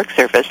the Park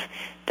Service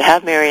to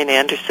have Marian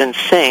Anderson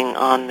sing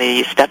on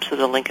the steps of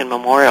the Lincoln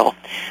Memorial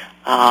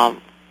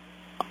on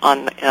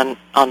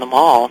the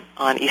Mall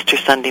on Easter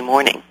Sunday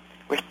morning,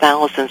 where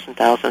thousands and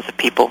thousands of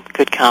people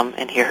could come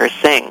and hear her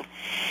sing.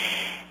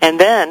 And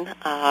then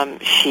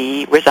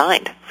she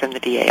resigned from the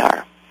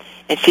DAR.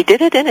 And she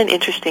did it in an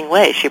interesting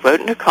way. She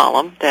wrote in her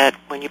column that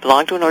when you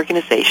belong to an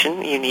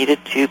organization, you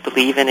needed to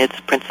believe in its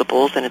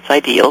principles and its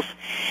ideals.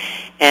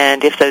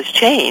 And if those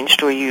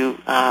changed, or you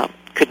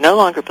could no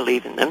longer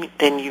believe in them,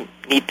 then you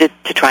needed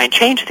to try and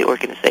change the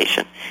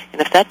organization.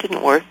 And if that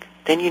didn't work,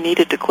 then you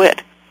needed to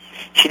quit.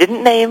 She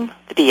didn't name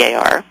the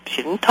DAR.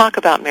 She didn't talk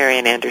about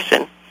Marian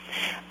Anderson.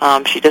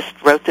 She just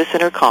wrote this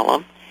in her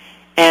column.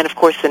 And, of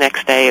course, the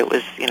next day it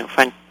was,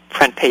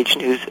 front page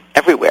news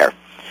everywhere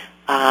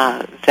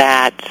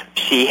that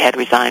she had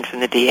resigned from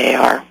the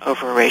DAR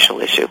over a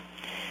racial issue.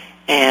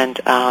 And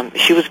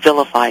she was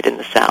vilified in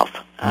the South.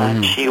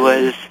 She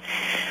was...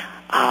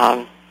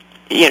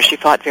 she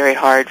fought very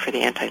hard for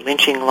the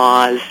anti-lynching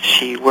laws.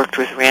 She worked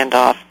with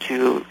Randolph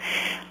to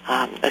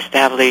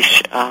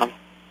establish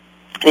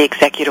the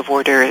executive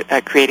order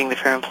creating the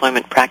Fair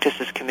Employment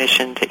Practices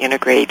Commission to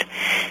integrate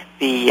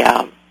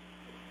the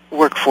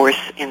workforce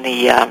in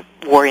the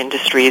war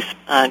industries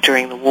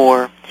during the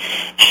war.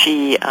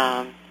 She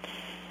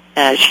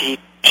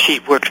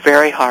worked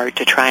very hard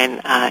to try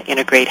and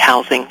integrate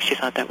housing. She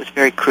thought that was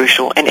very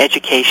crucial, and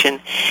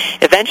education.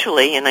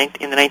 Eventually, in the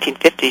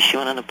 1950s, she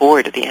went on the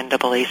board of the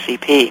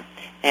NAACP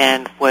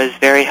and was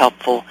very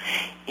helpful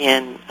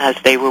as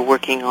they were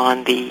working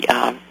on the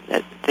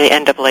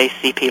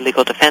NAACP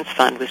Legal Defense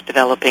Fund was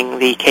developing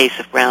the case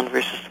of Brown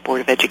versus the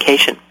Board of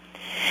Education.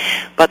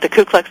 But the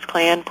Ku Klux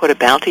Klan put a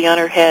bounty on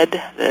her head.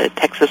 The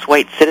Texas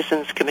White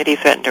Citizens Committee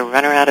threatened to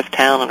run her out of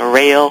town on a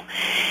rail.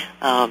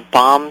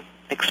 Bomb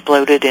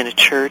exploded in a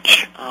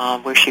church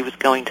where she was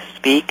going to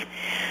speak.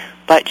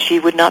 But she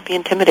would not be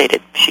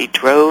intimidated. She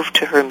drove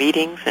to her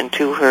meetings and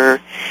to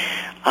her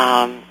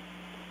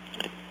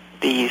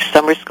the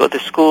summer school, the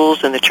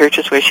schools and the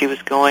churches where she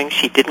was going.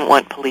 She didn't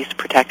want police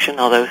protection,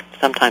 although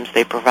sometimes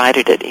they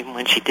provided it even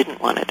when she didn't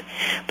want it.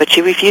 But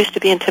she refused to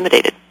be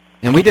intimidated.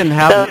 And we didn't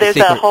have...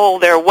 So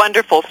there are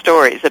wonderful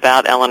stories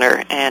about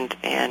Eleanor and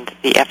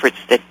the efforts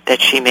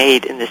that she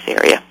made in this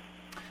area.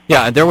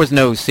 Yeah, and there was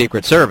no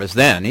Secret Service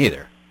then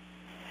either.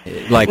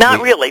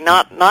 Not really,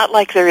 not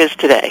like there is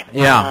today.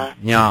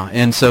 Yeah,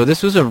 and so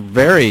this was a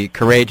very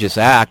courageous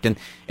act. And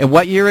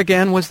what year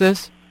again was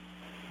this?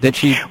 That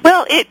she?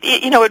 Well,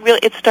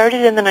 it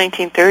started in the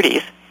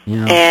 1930s,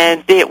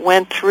 and it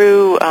went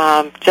through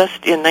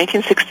just in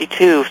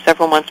 1962,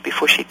 several months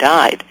before she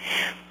died.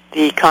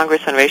 The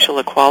Congress on Racial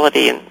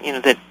Equality and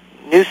the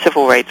new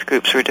civil rights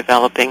groups were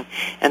developing,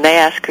 and they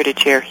asked her to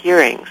chair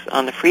hearings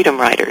on the Freedom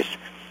Riders.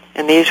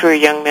 And these were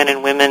young men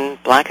and women,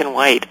 black and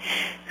white,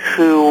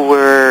 who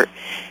were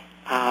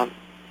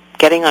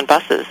getting on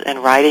buses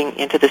and riding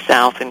into the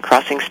South and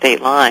crossing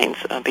state lines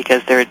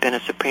because there had been a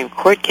Supreme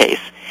Court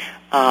case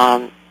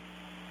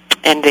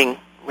ending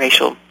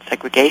racial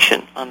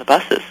segregation on the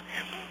buses.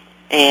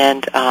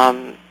 And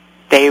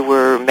they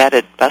were met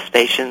at bus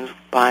stations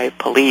by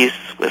police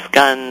with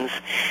guns.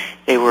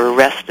 They were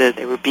arrested.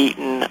 They were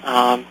beaten.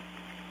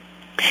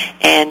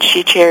 And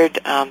she chaired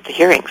the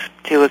hearings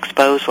to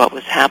expose what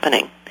was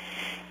happening,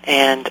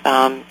 and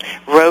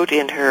wrote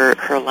in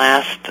her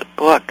last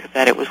book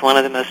that it was one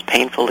of the most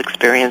painful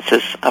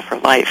experiences of her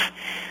life,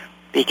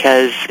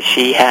 because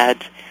she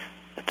had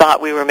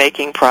thought we were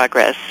making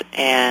progress,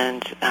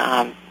 and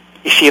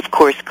she, of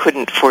course,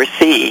 couldn't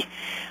foresee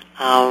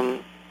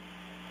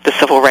the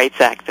Civil Rights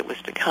Act that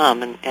was to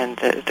come and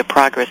the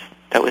progress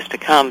that was to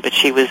come. But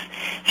she was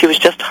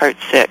just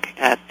heartsick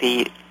at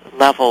the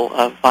level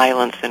of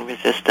violence and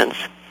resistance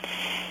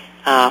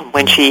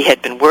when she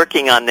had been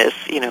working on this,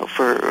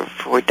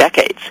 for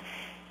decades.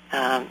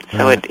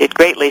 So it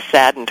greatly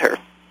saddened her.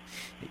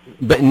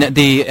 But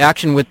the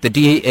action with the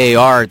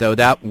DAR, though,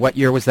 what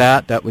year was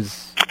that? That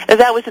was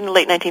in the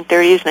late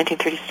 1930s,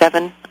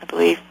 1937, I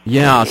believe.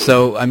 Yeah,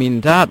 so, I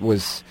mean, that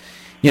was,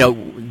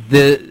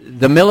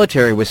 the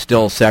military was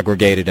still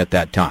segregated at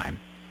that time.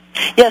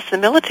 Yes, the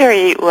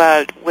military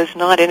was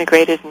not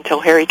integrated until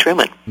Harry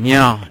Truman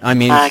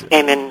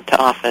came into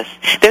office.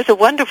 There's a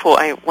wonderful,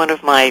 one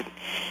of my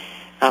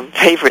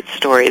favorite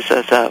stories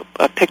is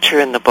a picture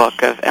in the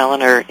book of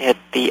Eleanor at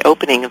the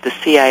opening of the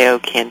CIO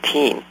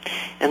canteen.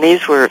 And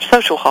these were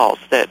social halls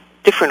that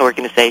different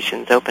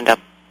organizations opened up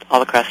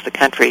all across the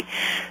country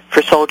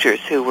for soldiers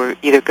who were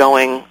either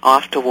going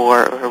off to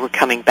war or who were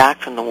coming back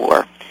from the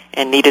war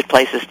and needed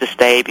places to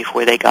stay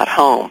before they got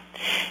home.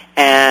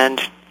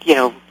 And,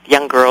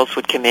 young girls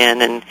would come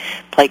in and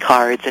play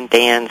cards and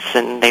dance,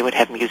 and they would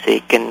have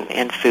music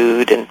and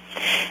food.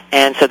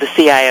 And so the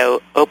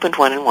CIO opened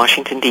one in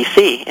Washington,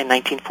 D.C. in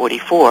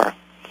 1944.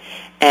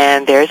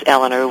 And there's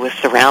Eleanor, was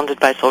surrounded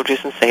by soldiers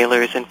and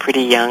sailors and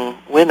pretty young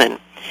women.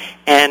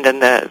 And in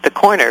the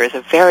corner is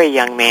a very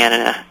young man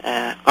in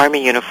an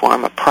Army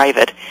uniform, a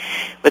private,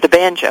 with a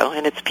banjo,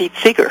 and it's Pete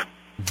Seeger.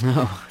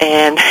 Oh.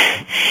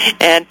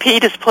 And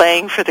Pete is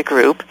playing for the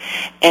group,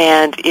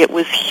 and it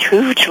was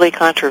hugely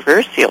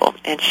controversial,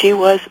 and she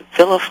was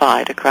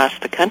vilified across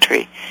the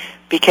country,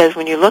 because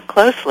when you look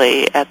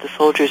closely at the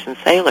soldiers and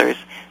sailors,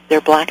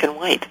 they're black and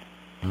white.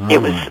 Oh.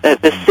 It was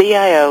the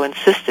CIO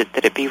insisted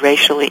that it be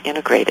racially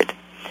integrated,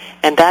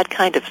 and that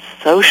kind of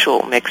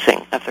social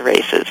mixing of the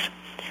races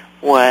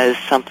was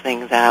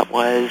something that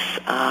was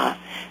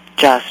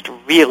just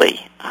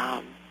really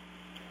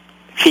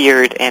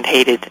feared and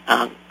hated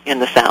in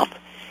the South.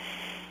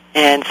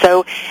 And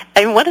so,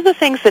 one of the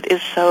things that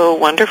is so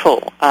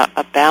wonderful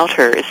about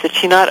her is that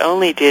she not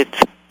only did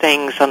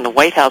things on the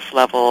White House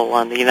level,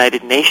 on the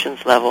United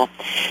Nations level,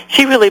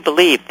 she really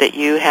believed that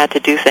you had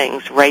to do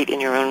things right in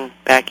your own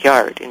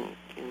backyard.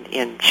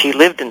 And she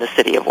lived in the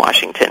city of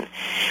Washington.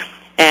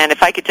 And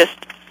if I could just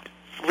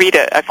read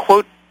a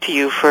quote to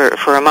you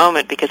for a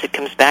moment, because it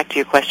comes back to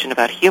your question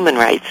about human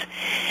rights.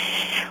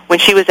 When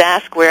she was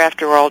asked where,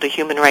 after all, do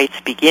human rights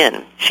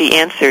begin, she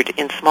answered,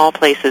 in small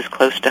places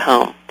close to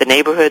home, the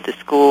neighborhood, the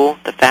school,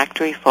 the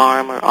factory,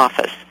 farm, or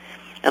office.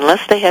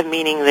 Unless they have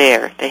meaning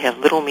there, they have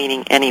little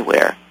meaning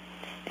anywhere.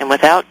 And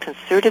without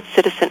concerted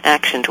citizen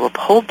action to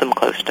uphold them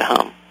close to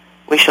home,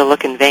 we shall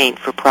look in vain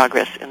for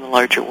progress in the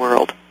larger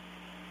world.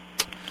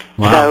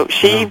 Wow.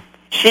 So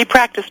she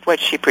practiced what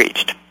she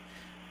preached.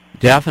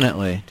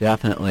 Definitely.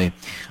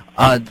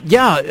 Talk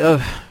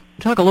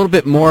a little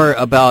bit more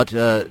about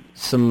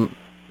some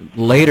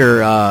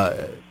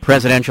later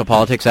presidential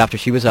politics after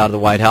she was out of the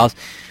White House.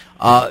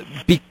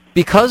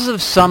 Because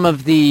of some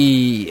of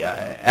the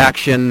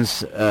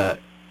actions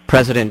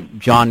President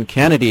John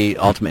Kennedy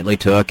ultimately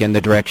took and the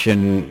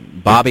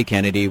direction Bobby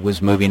Kennedy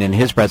was moving in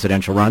his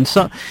presidential run,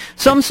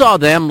 some saw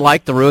them,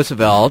 like the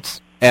Roosevelts,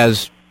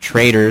 as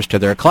traitors to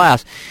their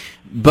class.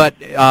 But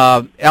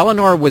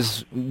Eleanor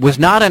was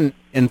not an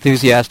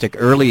enthusiastic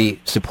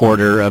early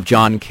supporter of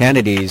John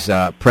Kennedy's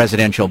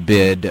presidential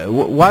bid.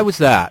 Why was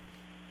that?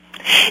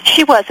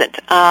 She wasn't,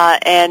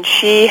 and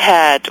she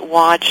had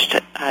watched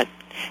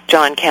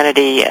John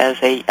Kennedy as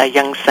a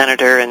young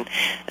senator and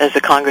as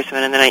a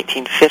congressman in the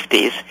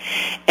 1950s,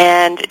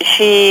 and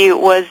she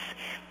was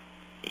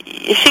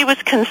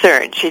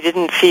concerned. She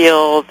didn't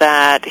feel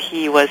that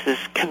he was as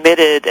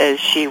committed as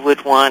she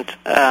would want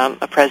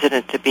a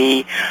president to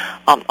be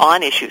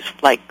on issues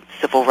like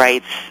civil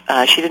rights.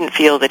 She didn't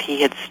feel that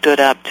he had stood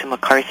up to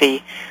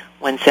McCarthy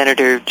when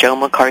Senator Joe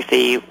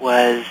McCarthy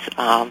was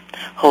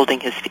holding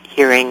his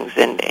hearings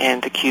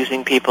and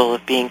accusing people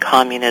of being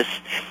communists.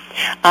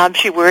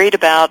 She worried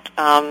about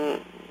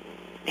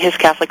his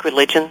Catholic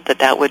religion,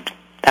 that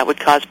would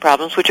cause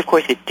problems, which of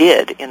course it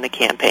did in the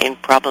campaign,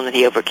 problem that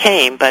he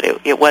overcame, but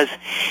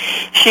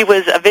she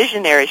was a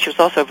visionary. She was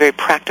also a very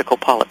practical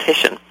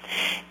politician,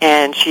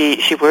 and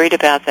she worried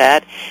about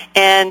that.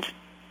 And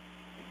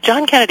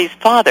John Kennedy's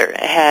father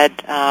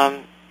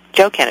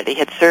Joe Kennedy,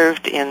 had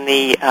served in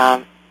the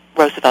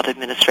Roosevelt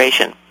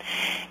administration,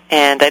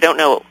 and I don't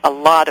know a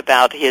lot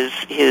about his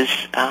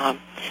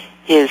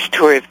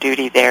tour of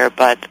duty there,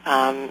 but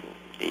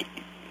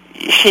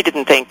she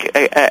didn't think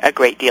a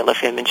great deal of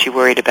him, and she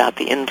worried about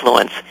the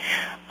influence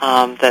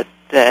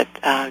that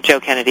Joe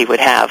Kennedy would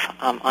have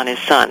on his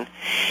son.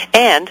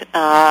 And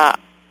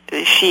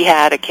she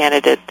had a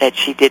candidate that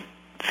she did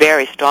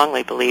very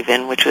strongly believe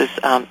in, which was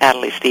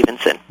Adlai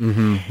Stevenson.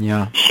 Mm-hmm,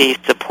 yeah. She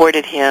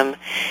supported him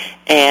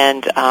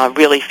and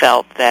really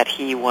felt that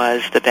he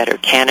was the better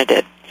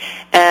candidate.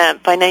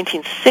 And by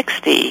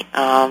 1960,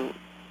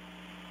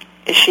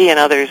 she and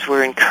others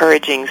were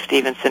encouraging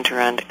Stevenson to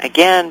run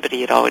again, but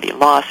he had already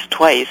lost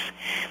twice,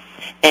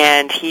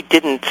 and he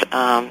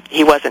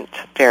wasn't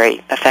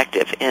very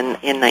effective in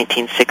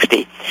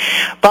 1960.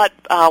 But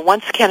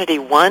once Kennedy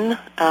won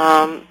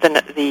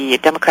the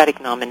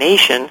Democratic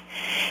nomination,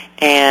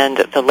 and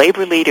the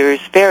labor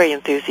leaders very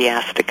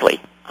enthusiastically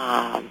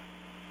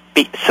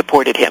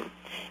supported him.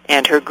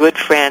 And her good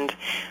friend,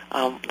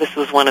 this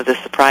was one of the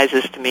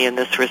surprises to me in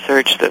this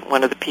research, that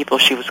one of the people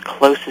she was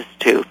closest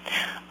to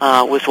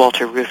was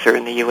Walter Reuther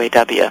in the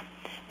UAW,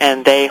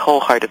 and they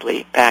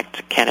wholeheartedly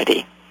backed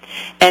Kennedy.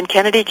 And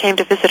Kennedy came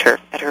to visit her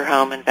at her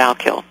home in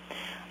Valkill.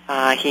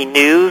 He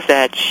knew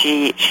that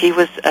she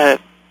was a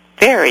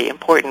very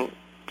important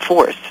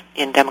force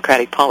in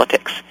Democratic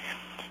politics,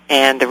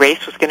 and the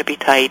race was going to be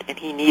tight, and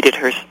he needed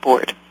her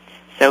support.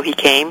 So he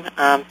came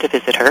to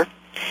visit her,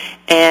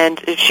 and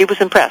she was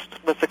impressed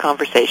with the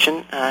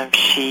conversation.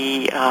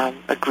 She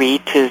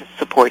agreed to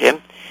support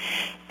him,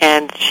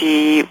 and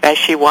as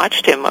she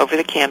watched him over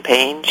the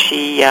campaign,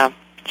 she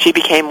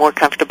became more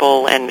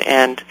comfortable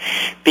and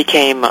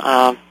became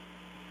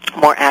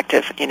more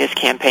active in his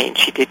campaign.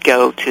 She did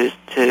go to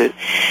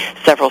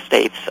several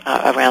states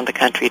around the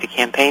country to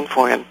campaign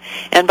for him.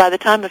 And by the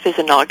time of his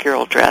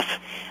inaugural address,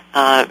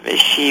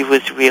 she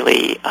was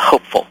really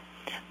hopeful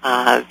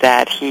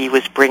that he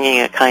was bringing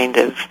a kind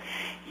of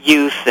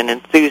youth and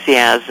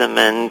enthusiasm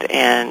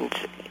and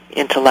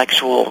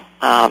intellectual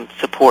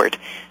support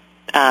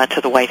to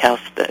the White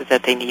House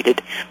that they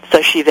needed.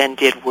 So she then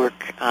did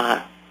work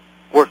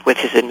with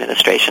his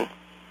administration.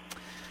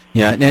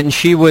 Yeah, and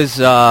she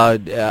was,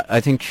 I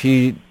think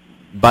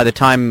by the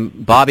time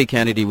Bobby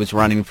Kennedy was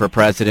running for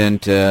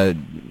president,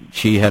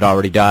 she had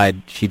already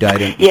died. She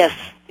died in...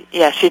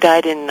 Yes, she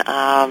died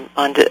on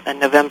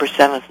November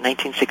 7th,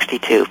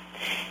 1962,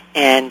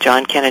 and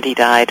John Kennedy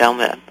died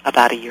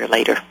about a year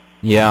later.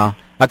 Yeah,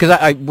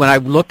 because when I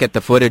look at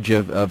the footage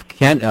of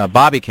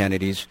Bobby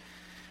Kennedy's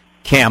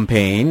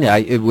campaign,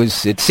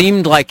 it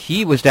seemed like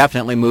he was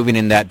definitely moving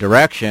in that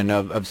direction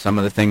of some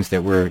of the things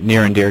that were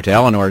near and dear to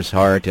Eleanor's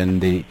heart, and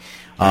the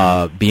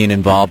being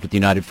involved with the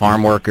United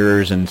Farm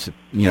Workers, and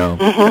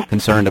Mm-hmm.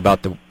 concerned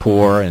about the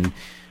poor, and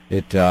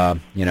it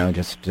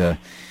just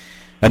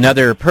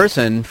another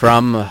person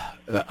from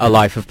a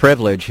life of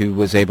privilege who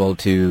was able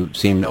to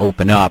seem to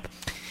open up.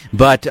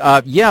 But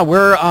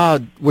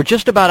we're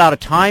just about out of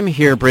time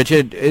here,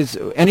 Brigid. Is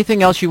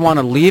anything else you want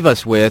to leave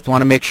us with?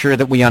 Want to make sure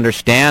that we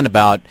understand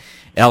about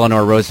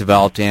Eleanor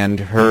Roosevelt and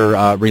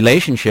her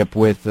relationship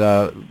with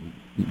the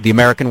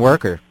American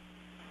worker?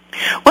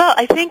 Well,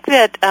 I think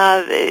that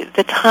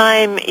the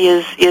time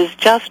is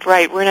just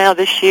right.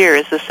 This year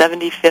is the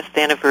 75th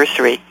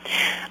anniversary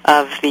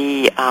of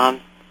the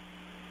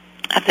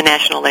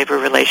National Labor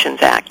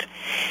Relations Act.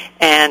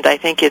 And I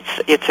think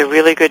it's a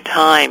really good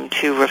time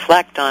to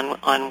reflect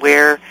on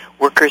where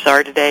workers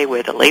are today,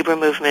 where the labor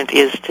movement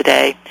is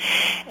today,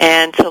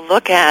 and to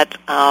look at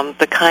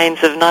the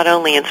kinds of not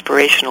only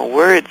inspirational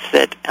words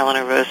that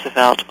Eleanor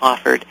Roosevelt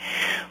offered,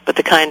 but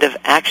the kind of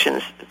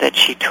actions that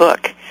she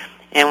took.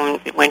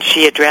 And when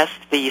she addressed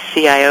the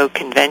CIO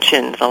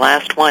convention, the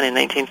last one in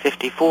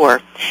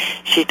 1954,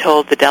 she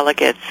told the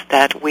delegates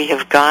that we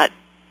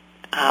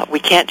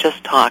can't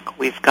just talk,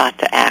 we've got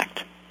to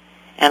act.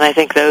 And I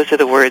think those are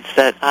the words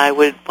that I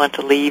would want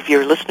to leave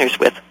your listeners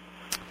with.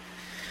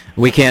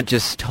 We can't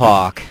just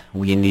talk.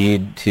 We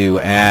need to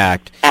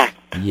act. Act.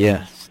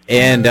 Yes.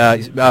 And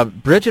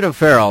Brigid O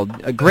Farrell,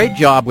 a great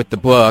job with the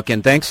book,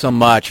 and thanks so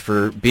much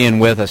for being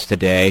with us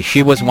today.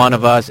 She was one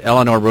of us,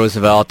 Eleanor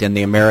Roosevelt and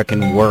the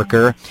American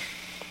Worker.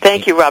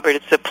 Thank you, Robert.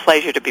 It's a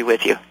pleasure to be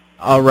with you.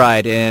 All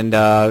right, and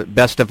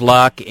best of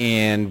luck,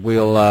 and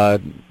we'll all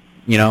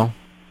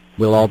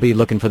be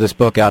looking for this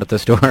book out at the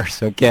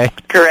stores, okay?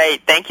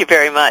 Great. Thank you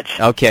very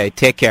much. Okay,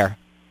 take care.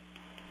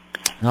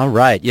 All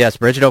right, yes,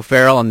 Brigid O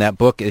Farrell, and that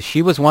book is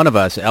She Was One of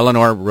Us,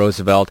 Eleanor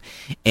Roosevelt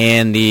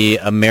and the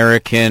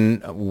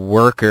American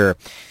Worker.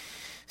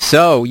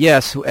 So,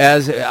 yes,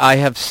 as I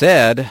have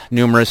said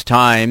numerous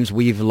times,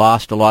 we've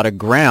lost a lot of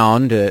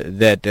ground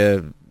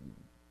that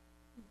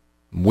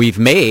we've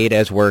made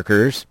as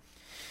workers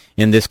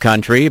in this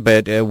country,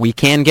 but we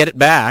can get it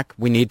back.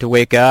 We need to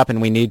wake up,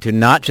 and we need to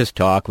not just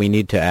talk, we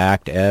need to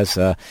act, as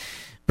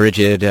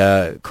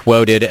Brigid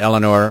quoted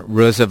Eleanor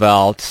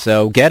Roosevelt.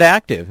 So get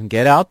active,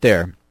 get out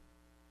there,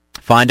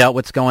 find out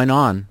what's going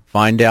on,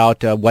 find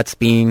out what's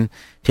being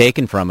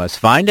taken from us,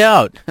 find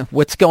out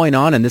what's going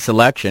on in this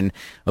election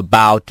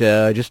about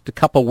just a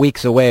couple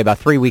weeks away, about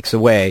 3 weeks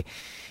away,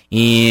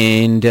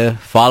 and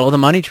follow the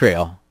money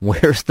trail.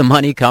 Where's the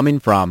money coming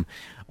from?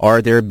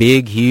 Are there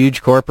big,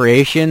 huge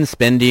corporations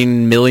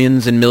spending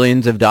millions and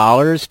millions of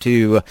dollars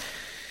to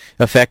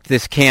affect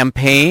this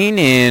campaign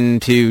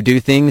and to do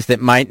things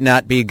that might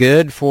not be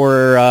good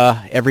for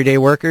everyday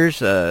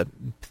workers?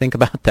 Think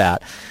about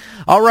that.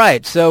 All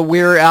right, so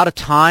we're out of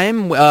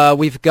time.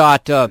 We've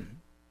got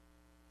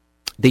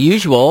the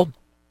usual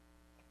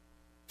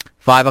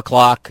 5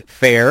 o'clock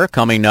fare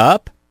coming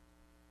up.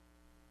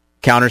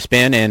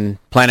 Counterspin and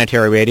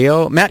Planetary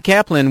Radio. Matt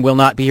Kaplan will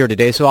not be here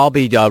today, so I'll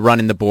be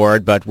running the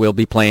board, but we'll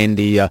be playing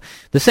the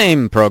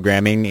same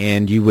programming,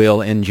 and you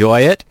will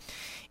enjoy it.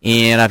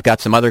 And I've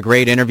got some other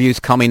great interviews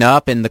coming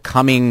up in the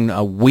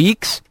coming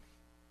weeks.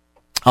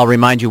 I'll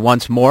remind you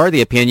once more,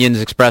 the opinions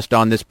expressed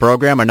on this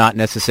program are not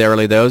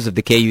necessarily those of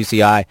the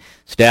KUCI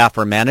staff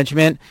or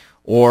management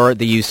or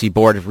the UC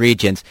Board of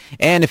Regents.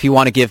 And if you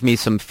want to give me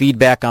some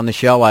feedback on the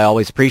show, I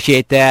always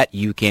appreciate that.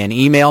 You can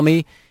email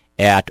me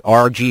at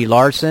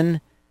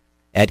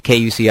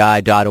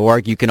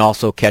rglarson@kuci.org. You can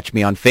also catch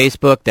me on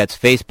Facebook. That's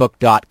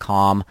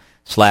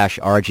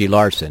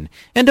facebook.com/rglarson.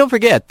 And don't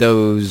forget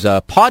those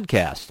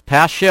podcasts,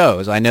 past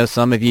shows. I know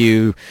some of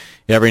you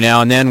every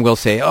now and then will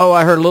say, oh,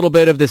 I heard a little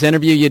bit of this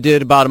interview you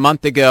did about a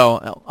month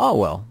ago. Oh,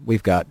 well,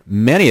 we've got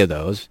many of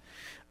those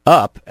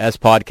up as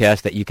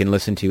podcasts that you can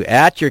listen to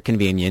at your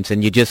convenience,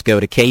 and you just go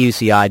to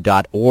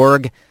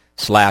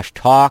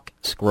kuci.org/talk,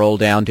 scroll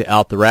down to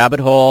Out the Rabbit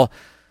Hole,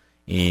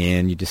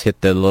 and you just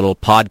hit the little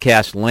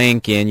podcast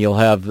link, and you'll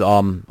have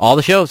all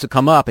the shows that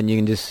come up, and you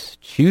can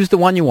just choose the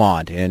one you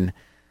want and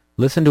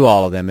listen to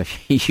all of them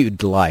if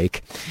you'd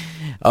like.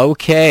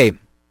 Okay.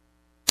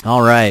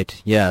 All right.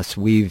 Yes,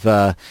 we've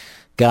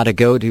got to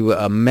go to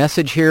a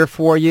message here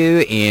for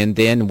you, and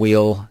then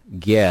we'll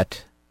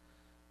get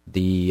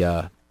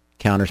the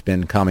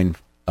counterspin coming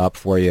up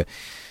for you.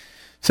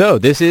 So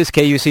this is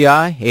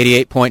KUCI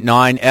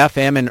 88.9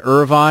 FM in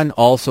Irvine,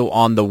 also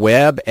on the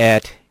web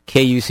at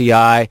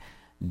kuci.org.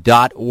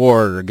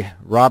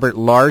 Robert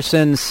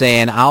Larson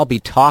saying, I'll be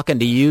talking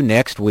to you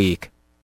next week.